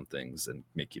system of some things and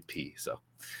make you pee. So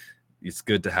it's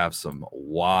good to have some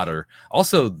water.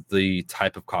 Also, the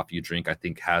type of coffee you drink, I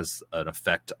think, has an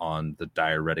effect on the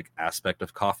diuretic aspect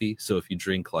of coffee. So if you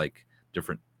drink like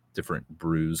different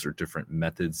brews or different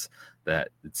methods, that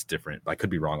it's different. I could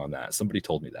be wrong on that. Somebody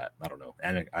told me that. I don't know.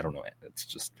 And I don't know. It's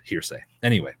just hearsay.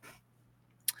 Anyway,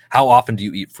 how often do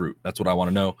you eat fruit? That's what I want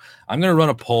to know. I'm going to run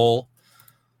a poll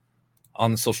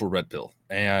on the social red pill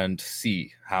and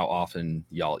see how often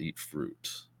y'all eat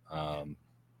fruit.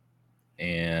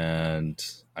 And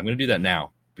I'm going to do that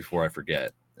now before I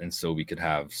forget. And so we could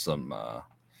have some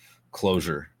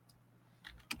closure.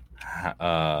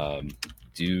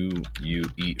 Do you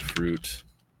eat fruit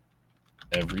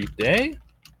every day?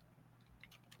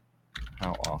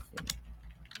 How often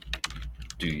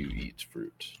do you eat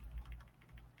fruit?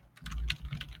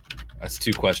 That's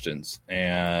 2 questions.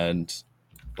 And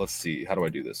let's see. How do I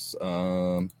do this?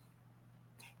 I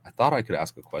thought I could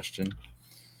ask a question.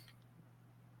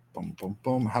 Boom, boom,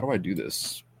 boom. How do I do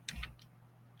this?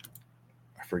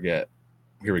 I forget.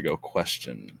 Here we go.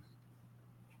 Question.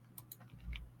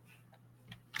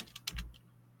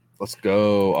 Let's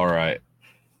go. All right.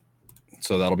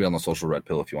 So that'll be on the social red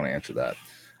pill if you want to answer that.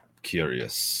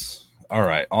 Curious. All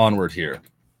right. Onward here.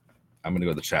 I'm going to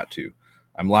go to the chat too.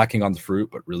 I'm lacking on the fruit,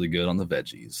 but really good on the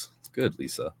veggies. It's good,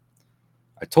 Lisa.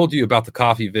 I told you about the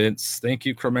coffee, Vince. Thank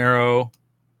you, Cromero.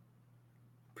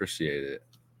 Appreciate it,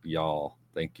 y'all.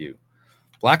 Thank you.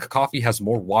 Black coffee has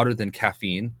more water than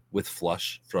caffeine with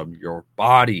flush from your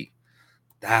body.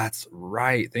 That's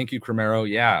right. Thank you, Cromero.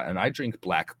 Yeah, and I drink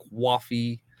black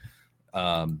Qoffee.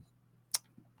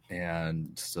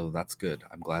 And so that's good.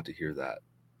 I'm glad to hear that.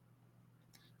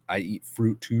 I eat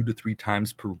fruit 2 to 3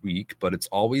 times per week, but it's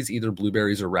always either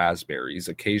blueberries or raspberries.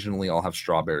 Occasionally I'll have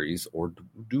strawberries or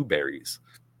dewberries.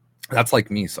 That's like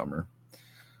me, Summer.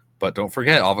 But don't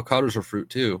forget, avocados are fruit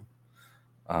too.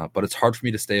 But it's hard for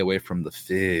me to stay away from the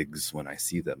figs when I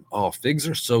see them. Oh, figs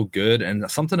are so good.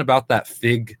 And something about that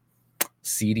fig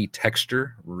seedy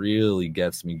texture really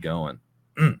gets me going.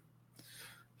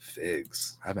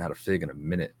 Figs. I haven't had a fig in a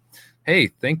minute. Hey,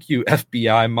 thank you,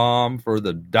 FBI Mom, for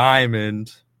the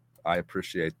diamond. I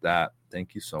appreciate that.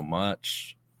 Thank you so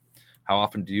much. How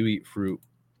often do you eat fruit?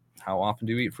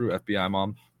 FBI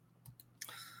Mom?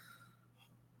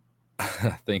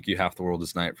 Thank you, Half the World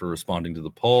is Night, for responding to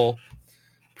the poll.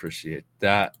 Appreciate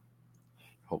that.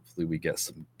 Hopefully we get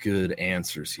some good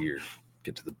answers here.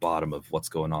 Get to the bottom of what's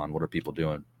going on. What are people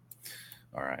doing?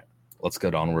 All right, let's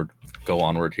go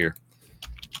onward here.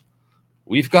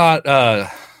 We've got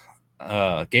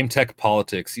Game Tech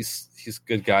Politics. He's a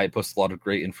good guy. He posts a lot of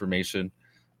great information.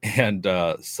 And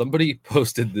somebody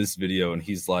posted this video, and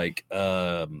he's like,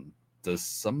 does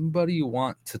somebody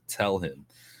want to tell him?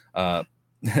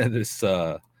 This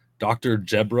Dr.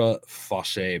 Jebra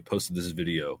Fauché posted this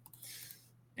video,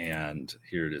 and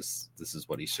here it is. This is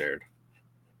what he shared.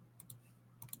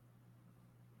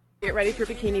 Get ready for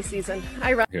bikini season.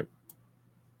 I run. Here.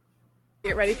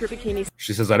 Get ready for bikini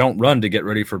She says, I don't run to get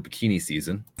ready for bikini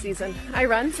season. I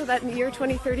run so that in the year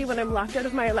 2030, when I'm locked out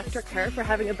of my electric car for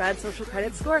having a bad social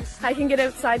credit score, I can get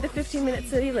outside the 15-minute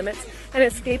city limits and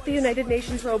escape the United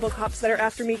Nations robocops that are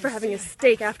after me for having a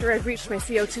steak after I've reached my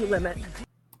CO2 limit.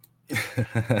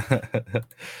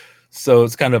 So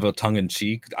it's kind of a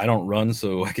tongue-in-cheek. I don't run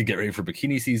so I could get ready for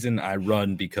bikini season. I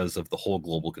run because of the whole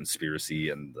global conspiracy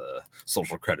and the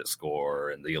social credit score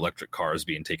and the electric cars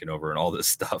being taken over and all this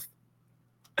stuff.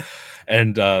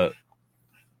 And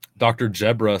Dr.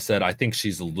 Jebra said, I think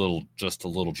she's just a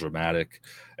little dramatic.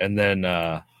 And then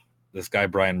this guy,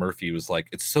 Brian Murphy, was like,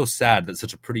 it's so sad that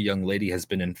such a pretty young lady has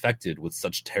been infected with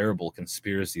such terrible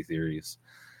conspiracy theories.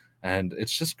 And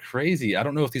it's just crazy. I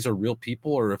don't know if these are real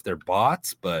people or if they're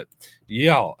bots, but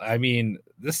yeah, I mean,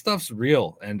 this stuff's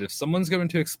real. And if someone's going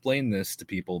to explain this to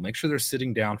people, make sure they're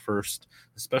sitting down first,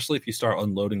 especially if you start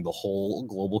unloading the whole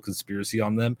global conspiracy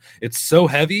on them. It's so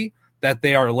heavy that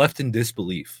they are left in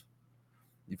disbelief.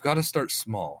 You've got to start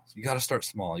small. You got to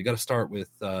start with,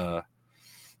 don't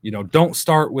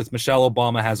start with Michelle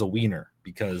Obama has a wiener,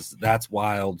 because that's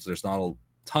wild. There's not a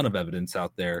ton of evidence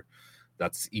out there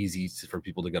that's easy for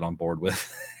people to get on board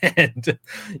with. And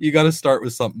you got to start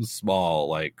with something small,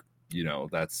 like,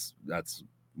 that's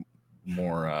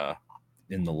more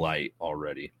in the light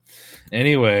already.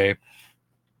 Anyway,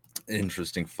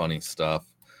 interesting, funny stuff.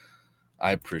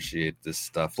 I appreciate this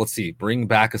stuff. Let's see. Bring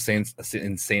back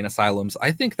insane asylums.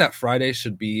 I think that Friday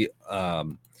should be,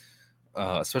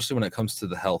 especially when it comes to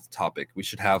the health topic, we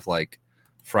should have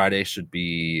Friday should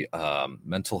be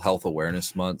Mental Health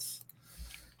Awareness Month.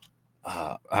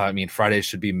 Friday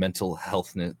should be Mental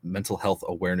Health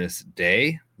Awareness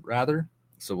Day, rather.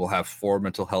 So we'll have 4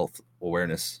 mental health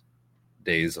awareness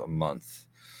days a month.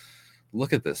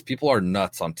 Look at this. People are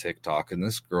nuts on TikTok, and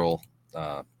this girl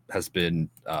has been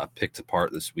picked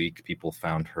apart this week. People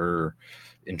found her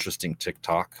interesting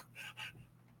TikTok.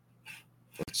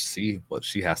 Let's see what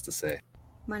she has to say.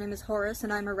 My name is Horace,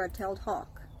 and I'm a red-tailed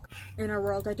hawk. In our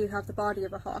world, I do have the body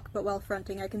of a hawk, but while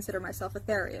fronting, I consider myself a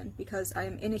Therian, because I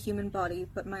am in a human body,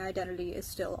 but my identity is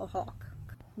still a hawk.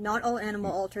 Not all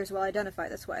animal alters will identify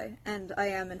this way, and I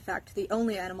am, in fact, the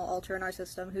only animal alter in our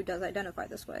system who does identify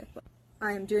this way.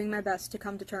 I am doing my best to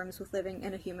come to terms with living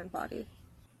in a human body.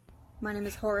 My name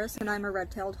is Horace, and I'm a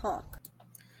red-tailed hawk.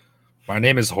 My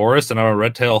name is Horace, and I'm a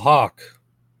red-tailed hawk.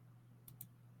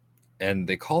 And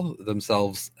they call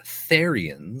themselves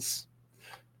Therians.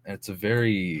 And it's a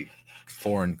very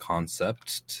foreign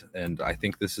concept, and I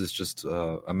think this is just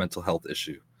a mental health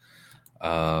issue.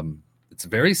 It's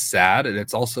very sad, and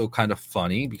it's also kind of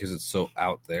funny because it's so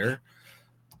out there.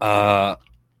 I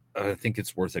think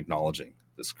it's worth acknowledging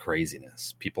this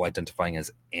craziness. People identifying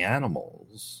as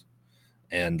animals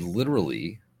and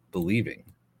literally believing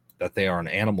that they are an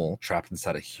animal trapped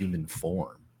inside a human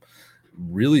form.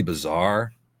 Really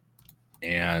bizarre,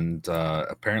 and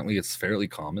apparently it's fairly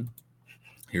common.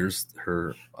 Here's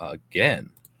her again.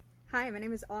 Hi, my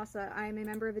name is Asa. I am a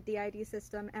member of a DID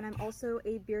system, and I'm also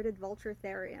a bearded vulture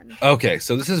Therian. Okay,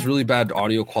 so this is really bad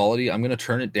audio quality. I'm going to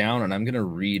turn it down, and I'm going to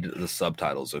read the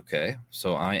subtitles, okay?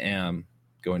 So I am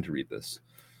going to read this.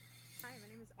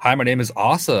 Hi, my name is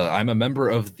Asa. I'm a member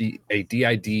of a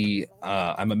DID.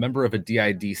 I'm a member of a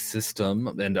DID system,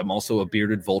 and I'm also a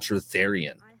bearded vulture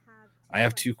Therian. I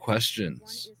have 2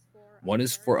 questions. One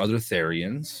is for other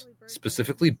Therians,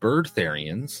 specifically bird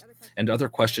Therians, and the other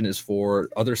question is for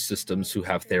other systems who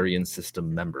have Therian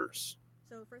system members.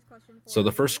 So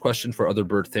the first question for other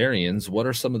bird Therians, what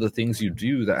are some of the things you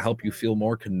do that help you feel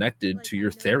more connected to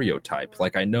your stereotype?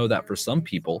 Like, I know that for some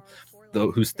people,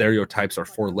 whose stereotypes are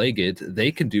four-legged,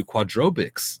 they can do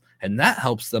quadrobics, and that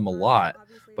helps them a lot.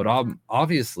 But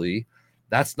obviously,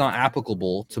 that's not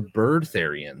applicable to bird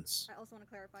Therians.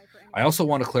 I also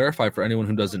want to clarify for anyone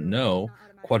who doesn't know,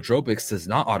 quadrobics does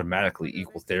not automatically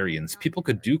equal Therians. People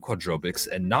could do quadrobics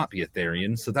and not be a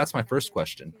Therian, so that's my first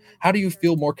question. How do you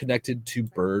feel more connected to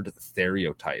bird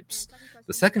stereotypes?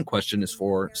 The second question is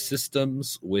for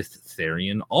systems with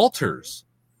Therian altars.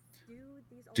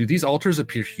 Do these altars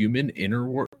appear human inner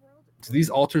world? Do these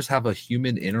altars have a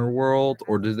human inner world,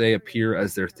 or do they appear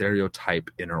as their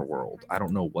stereotype inner world? I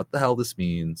don't know what the hell this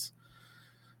means.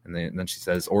 And then she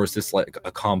says, or is this like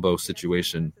a combo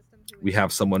situation? We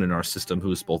have someone in our system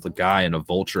who is both a guy and a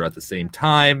vulture at the same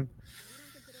time.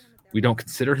 We don't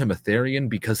consider him a Therian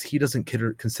because he doesn't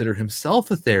consider himself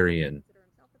a Therian.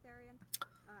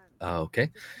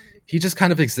 Okay. He just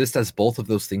kind of exists as both of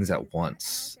those things at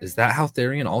once. Is that how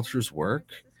Therian altars work?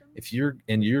 If you're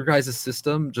in your guys'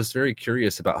 system, just very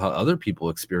curious about how other people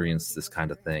experience this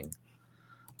kind of thing.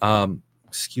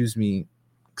 Excuse me,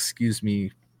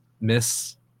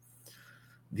 miss.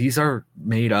 These are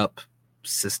made up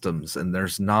systems, and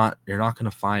you're not going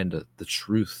to find the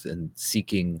truth in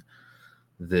seeking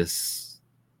this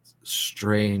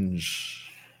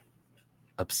strange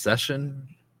obsession.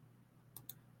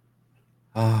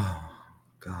 Oh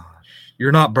gosh,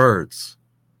 you're not birds.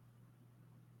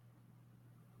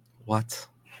 What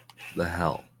the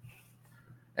hell?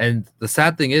 And the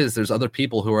sad thing is, there's other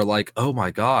people who are like, oh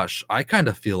my gosh, I kind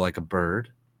of feel like a bird.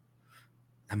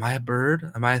 Am I a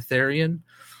bird? Am I a Therian?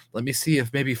 Let me see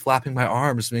if maybe flapping my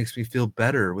arms makes me feel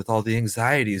better with all the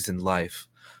anxieties in life.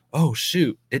 Oh,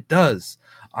 shoot, it does.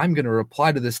 I'm going to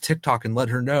reply to this TikTok and let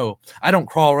her know. I don't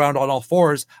crawl around on all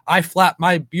fours. I flap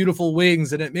my beautiful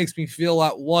wings, and it makes me feel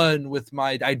at one with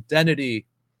my identity.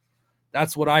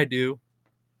 That's what I do.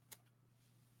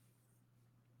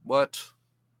 What?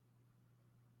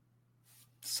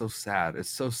 It's so sad. It's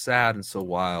so sad and so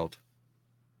wild.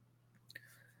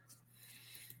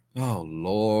 Oh,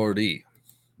 Lordy.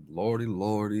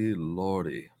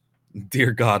 Lordy.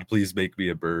 Dear God, please make me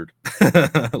a bird.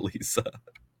 Lisa.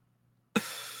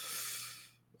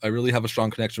 I really have a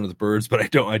strong connection with birds, but I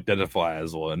don't identify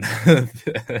as one.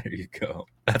 There you go.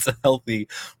 That's a healthy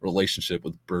relationship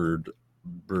with bird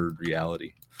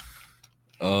reality.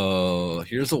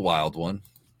 Here's a wild one.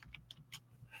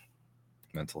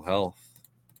 Mental health.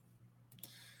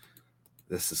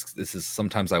 This is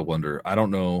sometimes I wonder. I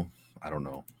don't know.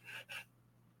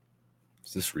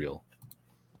 Is this real?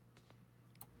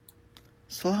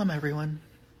 Salam, everyone.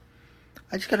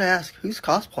 I just gotta ask, who's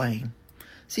cosplaying?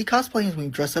 See, cosplaying is when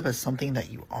you dress up as something that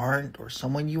you aren't or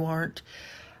someone you aren't.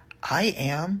 I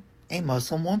am a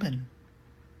Muslim woman.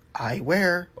 I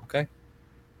wear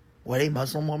what a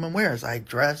Muslim woman wears. I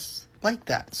dress like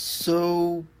that.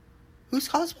 So, who's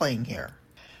cosplaying here?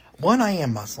 1, I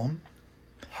am Muslim.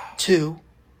 2,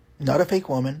 not a fake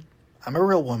woman. I'm a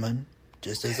real woman,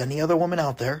 just as any other woman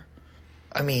out there.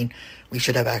 I mean, we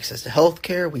should have access to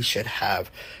healthcare. We should have,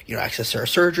 access to our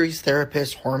surgeries,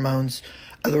 therapists, hormones,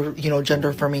 other,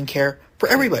 gender-affirming care for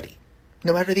everybody,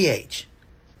 no matter the age.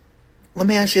 Let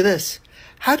me ask you this.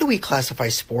 How do we classify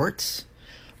sports?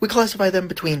 We classify them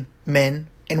between men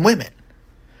and women,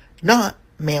 not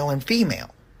male and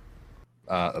female.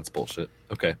 That's bullshit.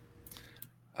 Okay.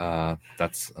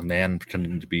 That's a man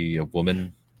pretending to be a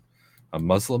woman, a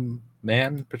Muslim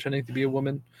man pretending to be a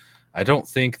woman. I don't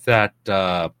think that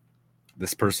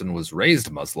this person was raised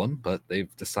Muslim, but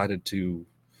they've decided to,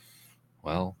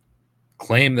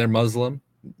 claim they're Muslim.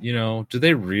 Are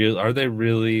they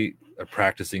really a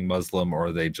practicing Muslim, or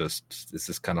are they just, is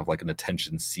this kind of like an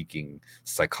attention-seeking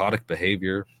psychotic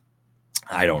behavior?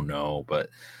 I don't know, but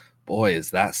boy, is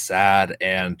that sad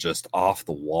and just off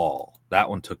the wall. That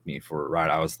one took me for a ride.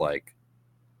 I was like,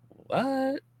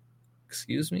 what?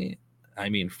 Excuse me? I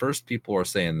mean, first people are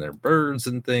saying they're birds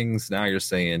and things. Now you're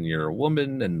saying you're a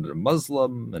woman and a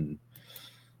Muslim, and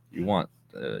you want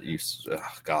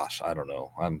gosh, I don't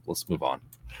know. Let's move on.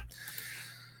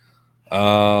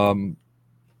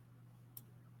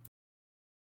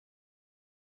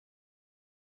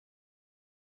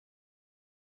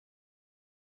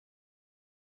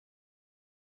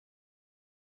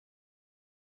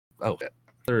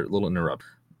 Another little interrupt.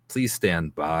 Please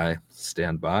stand by.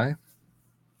 Stand by.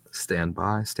 Stand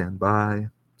by. Stand by.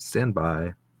 Stand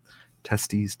by.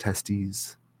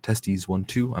 Testes. 1,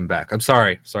 2. I'm back. I'm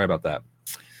sorry. Sorry about that.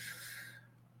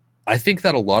 I think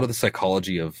that a lot of the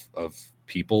psychology of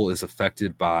people is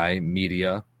affected by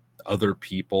media, other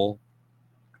people,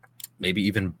 maybe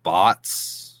even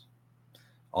bots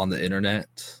on the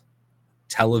internet,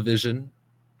 television,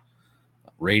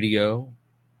 radio,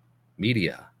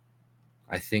 media.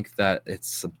 I think that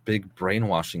it's a big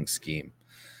brainwashing scheme.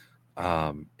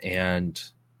 And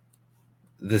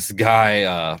this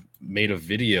guy made a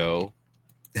video,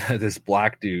 this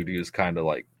black dude, he was kind of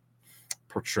like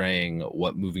portraying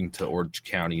what moving to Orange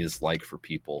County is like for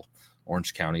people.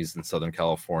 Orange County's in Southern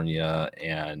California,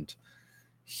 and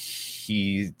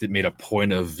he made a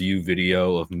point of view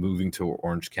video of moving to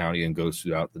Orange County and goes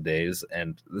throughout the days.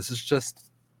 And this is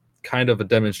just kind of a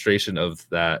demonstration of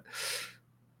that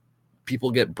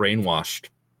people get brainwashed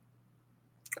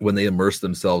when they immerse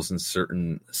themselves in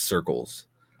certain circles.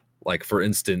 Like, for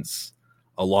instance,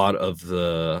 a lot of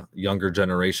the younger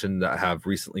generation that have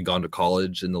recently gone to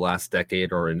college in the last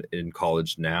decade or in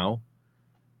college now,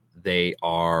 they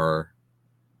are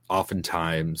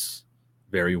oftentimes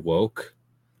very woke.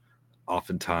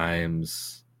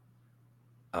 Oftentimes,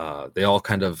 they all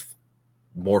kind of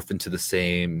morph into the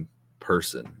same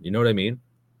person. You know what I mean?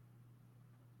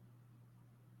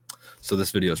 So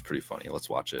this video is pretty funny. Let's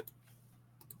watch it.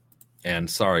 And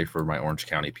sorry for my Orange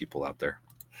County people out there.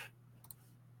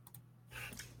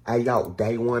 Hey, yo,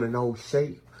 day one and old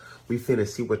shape. We finna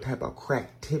see what type of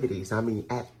activities happening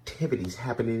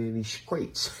in these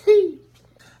streets.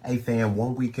 Hey, fam,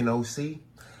 1 week in OC.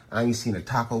 I ain't seen a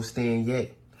taco stand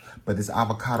yet, but this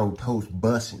avocado toast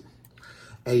bussin'.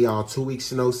 Hey, y'all, 2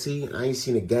 weeks in OC. I ain't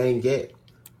seen a gang yet,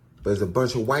 but there's a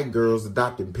bunch of white girls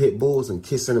adopting pit bulls and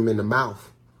kissing them in the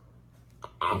mouth.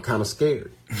 I'm kind of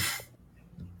scared.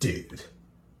 Dude,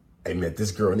 I met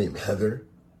this girl named Heather.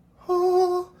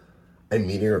 I'm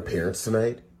meeting her parents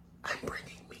tonight. I'm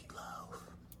bringing meatloaf.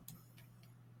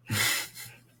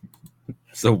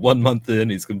 So 1 month in,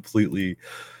 he's completely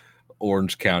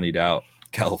Orange County'd out,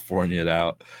 California'd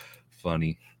out.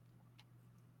 Funny.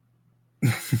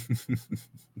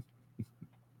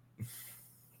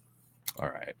 All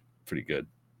right. Pretty good.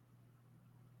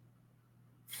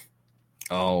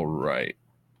 All right.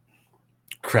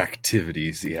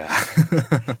 Cracktivities, yeah.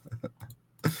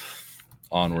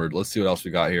 Onward. Let's see what else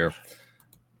we got here.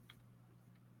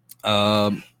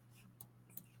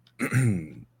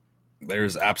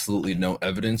 There's absolutely no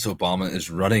evidence Obama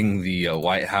is running the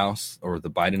White House or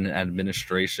the Biden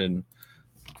administration.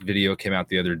 Video came out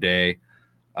the other day.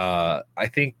 I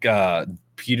think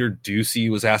Peter Ducey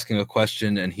was asking a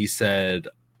question, and he said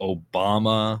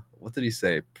Obama. What did he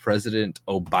say? President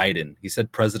O'Biden. He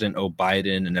said President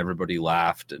O'Biden, and everybody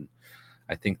laughed. And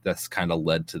I think that's kind of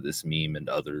led to this meme and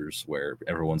others where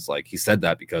everyone's like, he said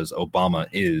that because Obama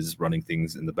is running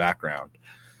things in the background.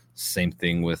 Same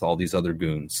thing with all these other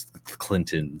goons, the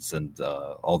Clintons, and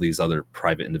all these other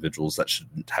private individuals that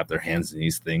shouldn't have their hands in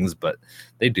these things, but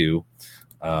they do.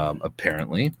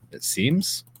 Apparently, it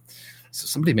seems. So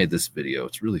somebody made this video.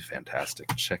 It's really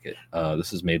fantastic. Check it.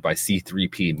 This is made by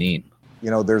C3P Meme. You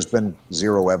know, there's been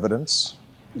zero evidence.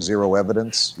 Zero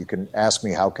evidence. You can ask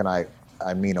me, how can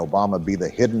Obama be the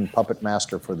hidden puppet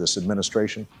master for this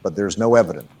administration? But there's no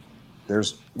evidence.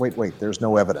 There's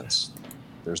no evidence.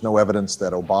 There's no evidence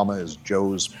that Obama is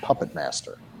Joe's puppet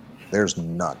master. There's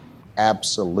none.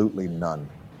 Absolutely none.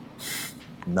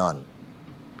 None.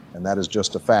 And that is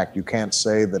just a fact. You can't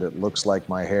say that it looks like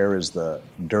my hair is the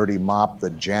dirty mop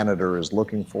the janitor is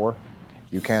looking for.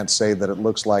 You can't say that it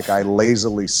looks like I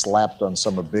lazily slapped on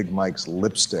some of Big Mike's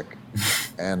lipstick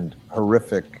and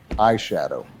horrific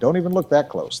eyeshadow. Don't even look that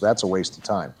close. That's a waste of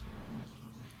time.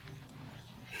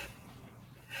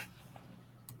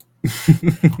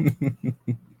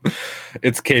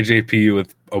 It's KJP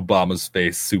with Obama's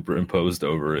face superimposed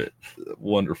over it.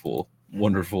 Wonderful,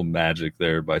 wonderful magic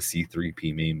there by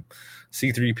C3P Meme.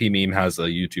 C3P Meme has a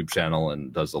YouTube channel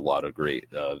and does a lot of great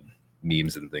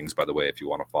memes and things, by the way, if you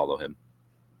want to follow him.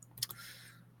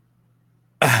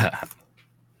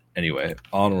 Anyway,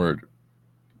 onward.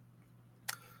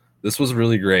 This was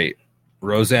really great.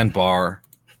 Roseanne Barr.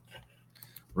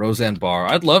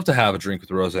 I'd love to have a drink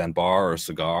with Roseanne Barr or a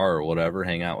cigar or whatever,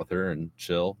 hang out with her and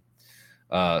chill.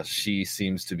 She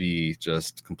seems to be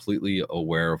just completely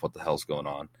aware of what the hell's going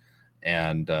on.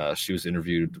 And she was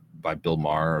interviewed by Bill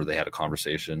Maher, or they had a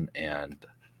conversation, and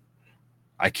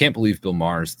I can't believe Bill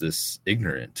Maher is this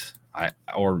ignorant.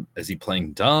 Or is he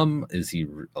playing dumb? Is he?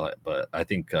 But I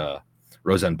think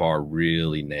Roseanne Barr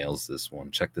really nails this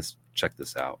one. Check this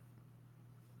out.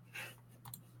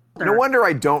 No wonder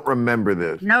I don't remember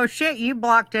this. No shit, you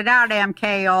blocked it out,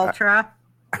 MK Ultra.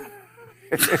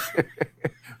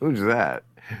 Who's that?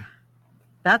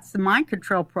 That's the mind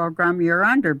control program you're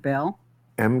under, Bill.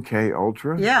 MK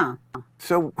Ultra? Yeah.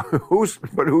 So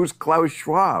who's Klaus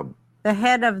Schwab? The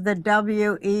head of the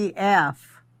WEF.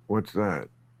 What's that?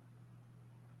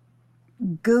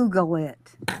 Google it.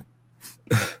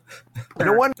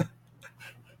 No one.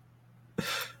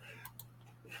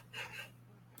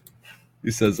 He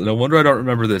says, no wonder I don't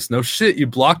remember this. No shit, you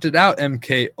blocked it out,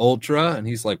 MK Ultra. And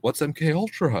he's like, what's MK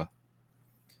Ultra?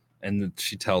 And then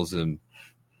she tells him,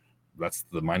 that's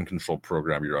the mind control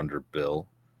program you're under, Bill.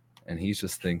 And he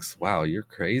just thinks, wow, you're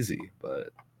crazy. But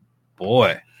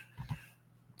boy,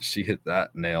 she hit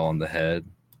that nail on the head.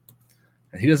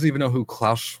 And he doesn't even know who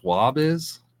Klaus Schwab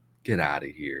is. Get out of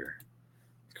here.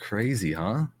 Crazy,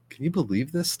 huh? Can you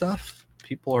believe this stuff?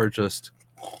 People are just...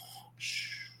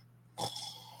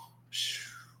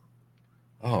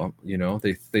 Oh, you know,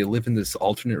 they live in this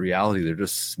alternate reality. They're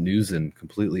just snoozing,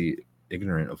 completely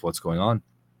ignorant of what's going on.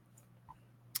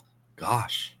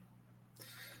 Gosh.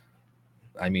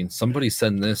 I mean, somebody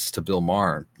send this to Bill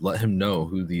Maher. Let him know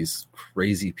who these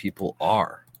crazy people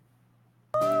are.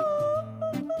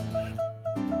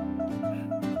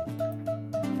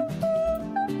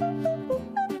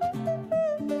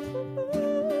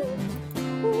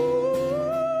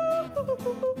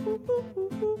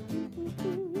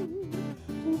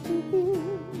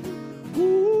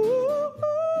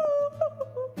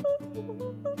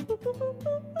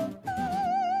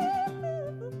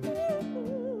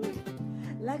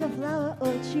 Like a flower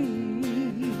or a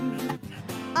tree,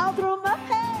 I'll throw my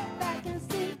head back and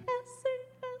sing, and sing,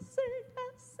 and sing,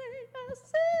 and sing, and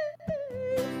sing.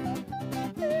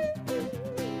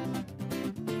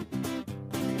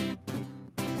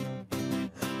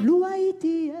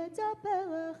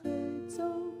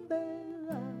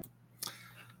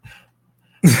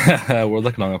 We're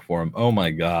looking on it for him. Oh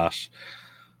my gosh.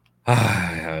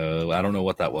 I don't know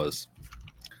what that was,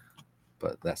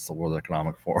 but that's the World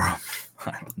Economic Forum.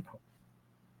 I don't know.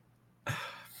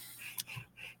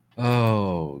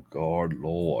 Oh, God,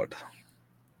 Lord.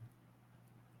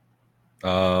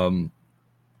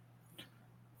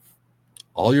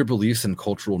 All your beliefs and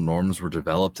cultural norms were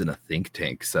developed in a think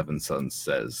tank, Seven Sons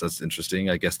says. That's interesting.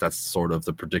 I guess that's sort of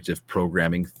the predictive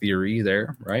programming theory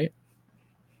there, right?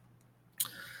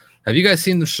 Have you guys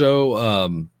seen the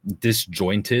show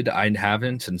Disjointed? I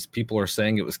haven't, and people are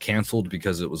saying it was canceled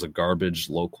because it was a garbage,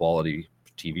 low-quality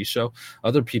TV show.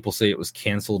 Other people say it was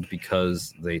canceled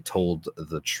because they told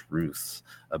the truth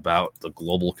about the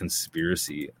global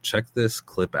conspiracy. Check this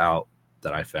clip out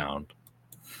that I found.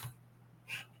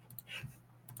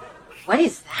 What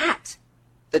is that?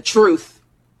 The truth.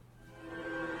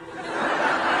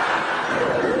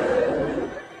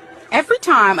 Every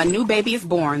time a new baby is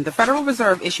born, the Federal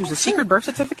Reserve issues a secret birth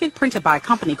certificate printed by a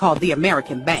company called the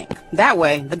American Bank. That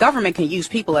way, the government can use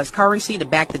people as currency to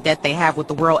back the debt they have with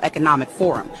the World Economic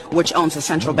Forum, which owns the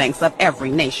central banks of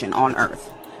every nation on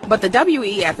Earth. But the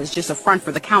WEF is just a front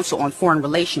for the Council on Foreign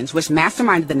Relations, which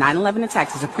masterminded the 9/11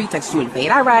 attacks as a pretext to invade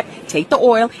Iraq, take the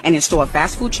oil, and install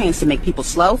fast food chains to make people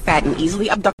slow, fat, and easily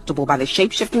abductable by the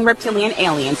shape-shifting reptilian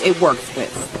aliens it works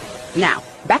with. Now,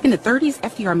 back in the 30s,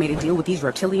 FDR made a deal with these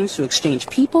reptilians to exchange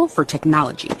people for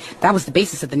technology. That was the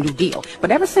basis of the New Deal.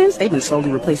 But ever since, they've been slowly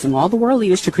replacing all the world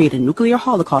leaders to create a nuclear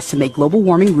holocaust to make global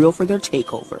warming real for their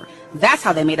takeover. That's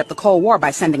how they made up the Cold War,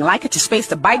 by sending Leica to space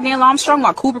to bite Neil Armstrong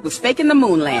while Kubrick was faking the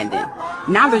moon landing.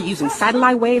 Now they're using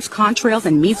satellite waves, contrails,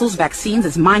 and measles vaccines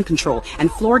as mind control, and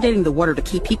fluoridating the water to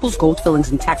keep people's gold fillings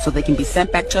intact so they can be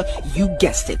sent back to, you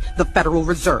guessed it, the Federal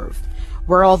Reserve,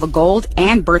 where all the gold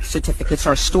and birth certificates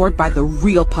are stored by the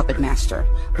real puppet master,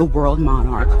 the world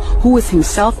monarch, who is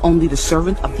himself only the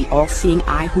servant of the all-seeing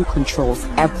eye who controls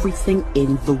everything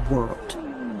in the world.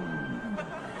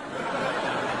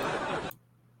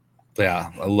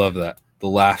 Yeah, I love that. The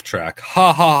laugh track.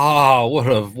 Ha ha ha, what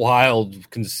a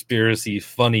wild conspiracy,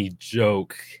 funny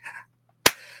joke.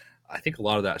 I think a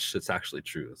lot of that shit's actually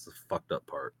true. It's the fucked up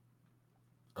part.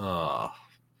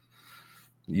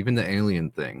 Even the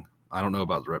alien thing. I don't know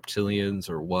about the reptilians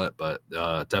or what, but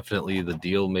definitely the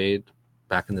deal made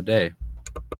back in the day.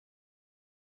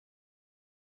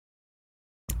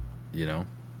 You know?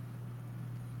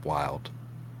 Wild.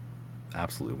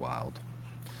 Absolutely wild.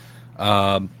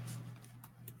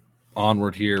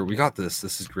 Onward here. We got this.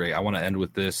 This is great. I want to end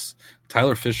with this.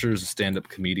 Tyler Fisher is a stand-up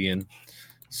comedian.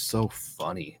 So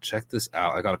funny. Check this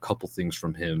out. I got a couple things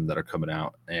from him that are coming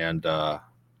out, and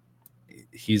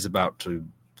he's about to...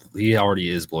 He already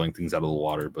is blowing things out of the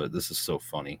water, but this is so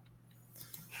funny.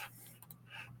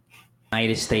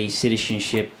 United States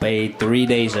citizenship paid 3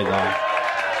 days ago.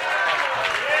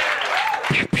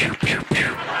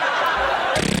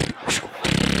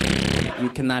 You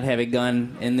cannot have a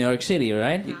gun in New York City,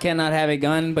 right? You cannot have a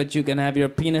gun, but you can have your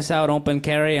penis out, open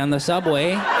carry on the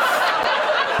subway.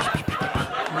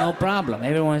 No problem.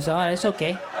 Everyone's, oh, it's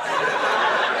okay.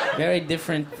 Very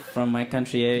different from my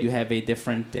country. You have a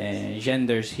different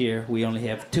genders here. We only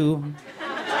have 2.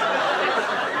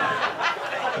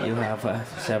 You have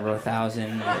several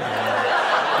thousand.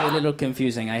 A little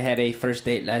confusing. I had a first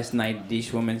date last night.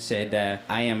 This woman said,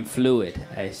 I am fluid.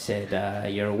 I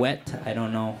said, you're wet? I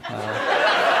don't know.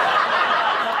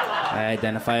 I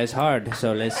identify as hard,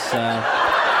 so let's... All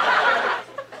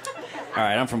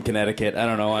right, I'm from Connecticut. I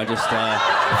don't know. I just...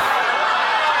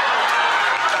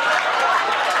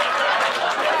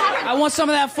 I want some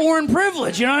of that foreign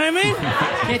privilege, you know what I mean?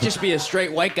 Can't just be a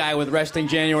straight white guy with resting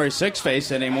January 6th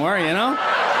face anymore, you know?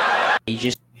 He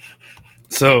just...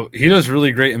 So he does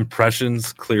really great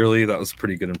impressions. Clearly, that was a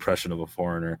pretty good impression of a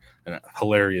foreigner, and a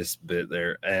hilarious bit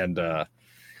there. And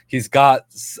he's got,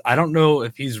 I don't know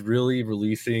if he's really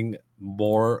releasing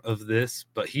more of this,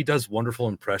 but he does wonderful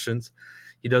impressions.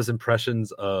 He does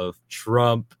impressions of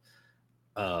Trump,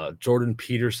 Jordan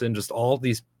Peterson, just all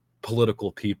these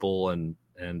political people, and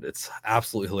it's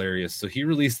absolutely hilarious. So he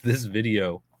released this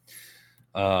video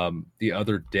the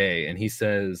other day, and he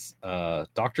says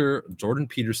Dr. Jordan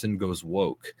Peterson goes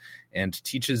woke and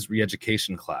teaches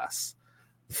re-education class.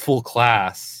 The full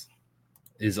class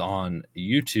is on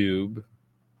YouTube,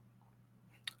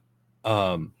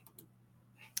 and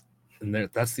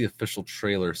that's the official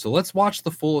trailer. So let's watch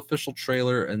the full official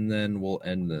trailer, and then we'll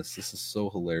end this. This is so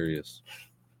hilarious.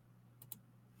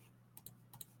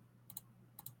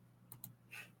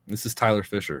 This is Tyler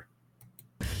Fisher.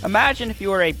 Imagine if you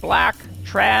were a black,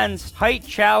 trans,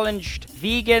 height-challenged,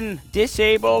 vegan,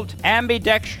 disabled,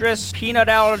 ambidextrous, peanut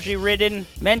allergy-ridden,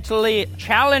 mentally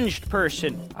challenged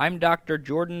person. I'm Dr.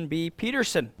 Jordan B.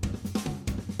 Peterson.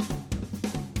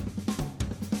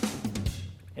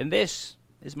 And this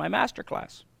is my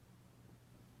masterclass.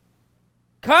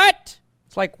 Cut!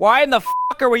 It's like, why in the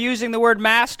fuck are we using the word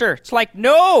master? It's like,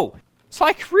 no! It's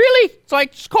like, really? It's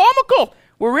like, it's comical.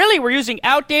 We're using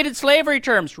outdated slavery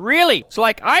terms. Really. It's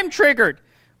like, I'm triggered.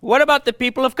 What about the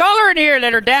people of color in here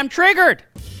that are damn triggered?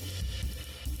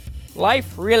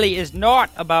 Life really is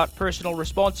not about personal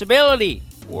responsibility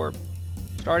or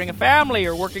starting a family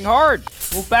or working hard.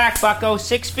 Move back, bucko.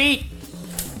 6 feet.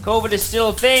 COVID is still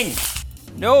a thing.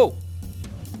 No.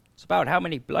 It's about how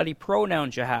many bloody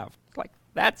pronouns you have. It's like,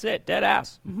 that's it. Dead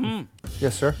ass. Mm-hmm.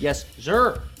 Yes, sir. Yes,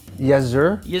 sir. Yes,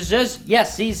 sir. Yes,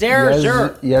 Sie, sir,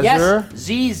 sir. Yes, sir.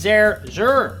 Sie, sir,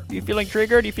 sir. You feeling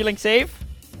triggered? You feeling safe?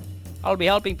 I'll be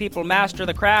helping people master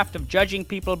the craft of judging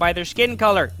people by their skin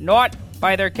color, not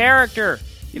by their character.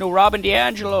 You know, Robin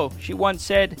DiAngelo, she once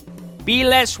said, be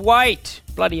less white.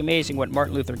 Bloody amazing what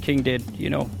Martin Luther King did, you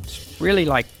know. It's really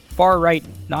like far-right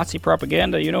Nazi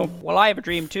propaganda, you know. Well, I have a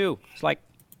dream, too. It's like,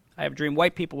 I have a dream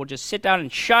white people will just sit down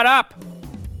and shut up.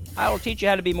 I will teach you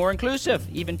how to be more inclusive,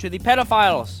 even to the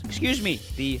pedophiles. Excuse me,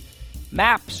 the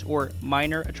MAPs, or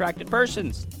minor attracted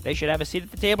persons. They should have a seat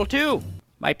at the table, too.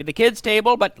 Might be the kids'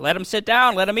 table, but let them sit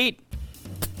down, let them eat.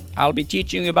 I'll be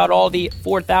teaching you about all the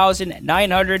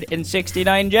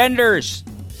 4,969 genders.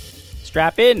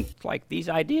 Strap in. It's like these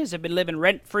ideas have been living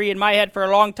rent-free in my head for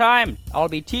a long time. I'll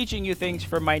be teaching you things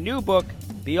from my new book,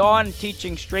 Beyond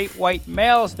Teaching Straight White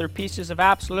Males Their Pieces of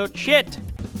Absolute Shit.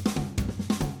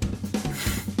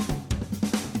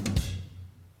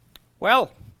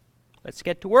 Well, let's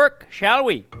get to work, shall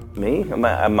we? Me?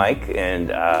 I'm Mike, and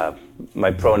my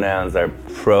pronouns are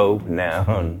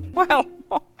pronoun. Well,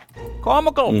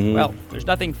 comical. Mm-hmm. Well, there's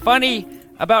nothing funny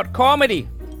about comedy.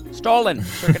 Stalin,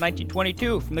 circa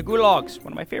 1922, from the Gulags.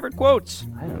 One of my favorite quotes.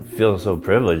 I don't feel so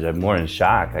privileged. I'm more in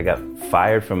shock. I got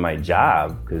fired from my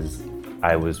job because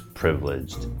I was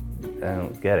privileged. I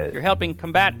don't get it. You're helping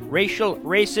combat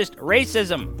racist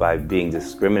racism. By being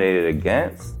discriminated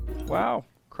against? Wow.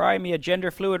 Cry me a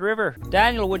gender-fluid river.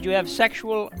 Daniel, would you have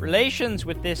sexual relations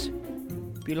with this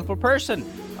beautiful person?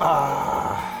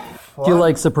 Do you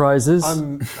like surprises?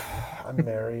 I'm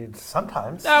married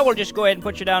sometimes. We'll just go ahead and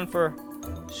put you down for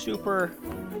super,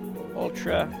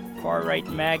 ultra, far-right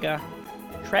MAGA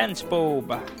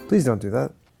transphobe. Please don't do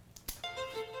that.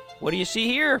 What do you see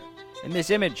here in this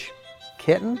image?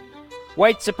 Kitten?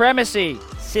 White supremacy.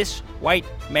 Cis white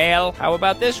male. How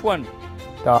about this one?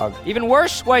 Dog. Even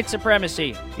worse, white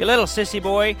supremacy. You little sissy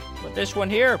boy. But this one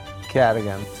here. Cat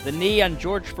again. It's the knee on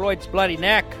George Floyd's bloody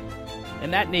neck.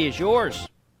 And that knee is yours.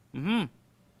 Mm-hmm.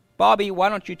 Bobby, why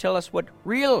don't you tell us what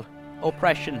real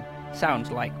oppression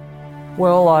sounds like?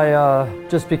 Well, I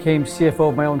just became CFO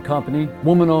of my own company.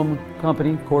 Woman-owned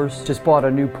company, of course. Just bought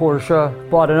a new Porsche.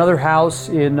 Bought another house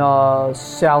in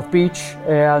South Beach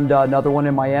and another one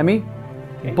in Miami.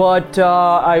 but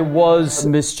I was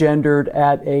misgendered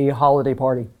at a holiday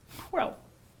party. Well,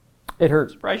 it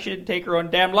hurt. Surprised she didn't take her own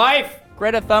damn life.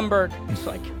 Greta Thunberg. It's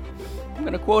like, I'm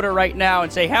going to quote her right now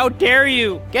and say, how dare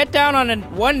you? Get down on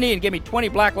one knee and give me 20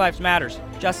 Black Lives Matters.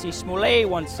 Jussie Smollett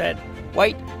once said,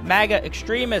 white MAGA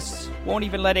extremists won't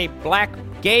even let a black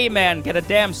gay man get a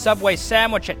damn Subway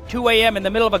sandwich at 2 a.m. in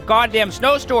the middle of a goddamn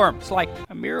snowstorm. It's like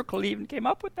a miracle he even came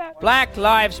up with that. Black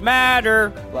Lives Matter.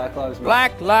 Black Lives Matter.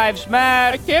 Black Lives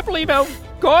Matter. I can't believe how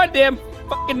goddamn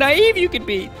fucking naive you can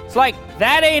be. It's like,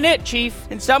 that ain't it, Chief.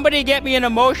 Can somebody get me an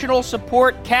emotional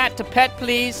support cat to pet,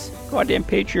 please? Goddamn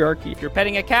patriarchy. If you're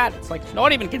petting a cat, it's like, it's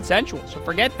not even consensual. So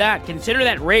forget that. Consider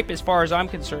that rape as far as I'm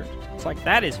concerned. It's like,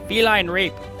 that is feline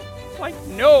rape. It's like,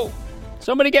 no.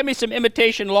 Somebody get me some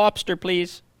imitation lobster,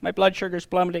 please. My blood sugar's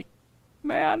plummeting.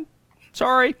 Man.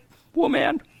 Sorry.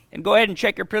 Woman. And go ahead and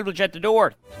check your privilege at the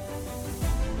door.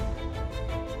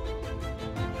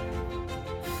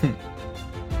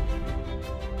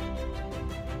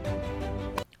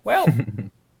 Well,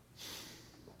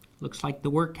 looks like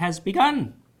the work has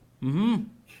begun. Mm-hmm.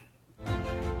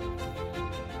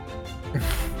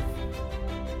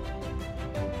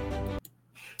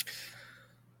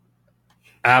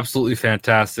 Absolutely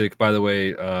fantastic. By the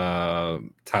way,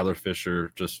 Tyler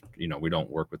Fisher, just, we don't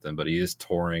work with him, but he is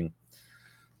touring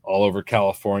all over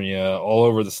California, all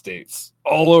over the states,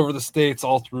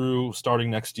 all through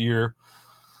starting next year.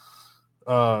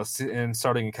 And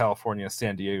starting in California,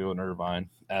 San Diego and Irvine,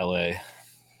 LA,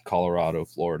 Colorado,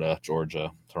 Florida,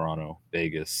 Georgia, Toronto,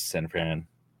 Vegas, San Fran,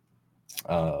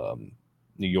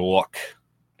 New York,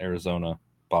 Arizona,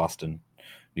 Boston,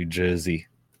 New Jersey,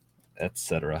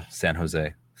 etc., San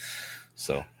Jose.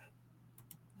 So,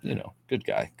 good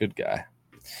guy.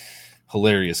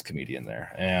 Hilarious comedian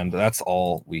there. And that's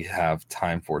all we have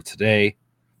time for today.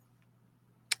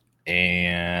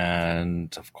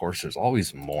 And of course, there's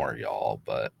always more, y'all,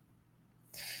 but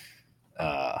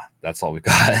that's all we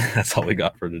got. That's all we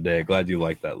got for today. Glad you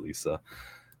liked that, Lisa.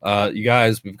 You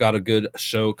guys, we've got a good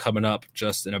show coming up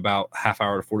just in about half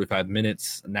hour to 45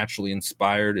 minutes. Naturally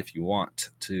Inspired. If you want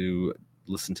to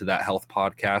listen to that health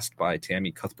podcast by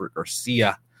Tammy Cuthbert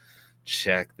Garcia,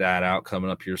 check that out, coming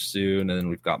up here soon. And then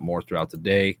we've got more throughout the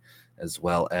day, as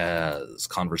well as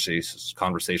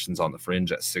conversations on the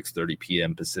Fringe at 6:30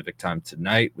 p.m. Pacific time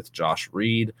tonight with Josh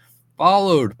Reed,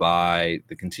 followed by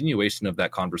the continuation of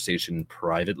that conversation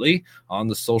privately on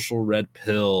the Social Red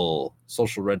Pill.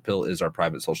 Social Red Pill is our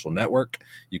private social network.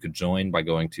 You could join by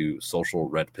going to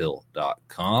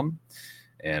socialredpill.com.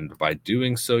 And by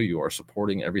doing so, you are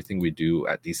supporting everything we do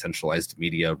at Decentralized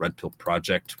Media Red Pill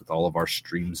Project with all of our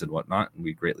streams and whatnot. And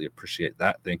we greatly appreciate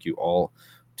that. Thank you all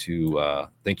to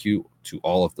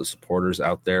all of the supporters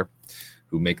out there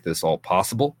who make this all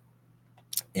possible.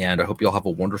 And I hope you all have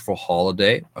a wonderful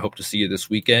holiday. I hope to see you this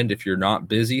weekend. If you're not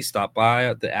busy, stop by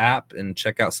at the app and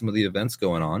check out some of the events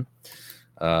going on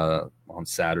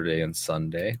Saturday and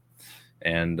Sunday.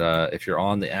 And if you're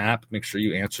on the app, make sure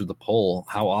you answer the poll.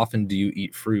 How often do you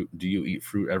eat fruit? Do you eat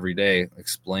fruit every day?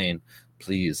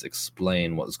 Please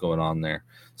explain what's going on there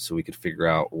so we could figure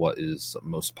out what is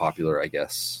most popular, I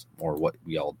guess, or what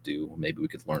we all do. Maybe we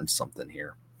could learn something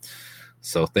here.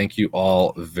 So thank you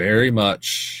all very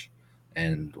much.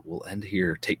 And we'll end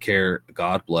here. Take care.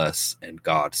 God bless and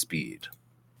Godspeed.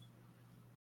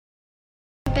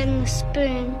 Bend the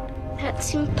spoon.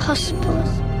 That's impossible.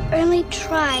 Only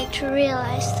try to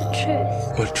realize the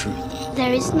truth. What truth?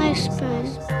 There is no spoon.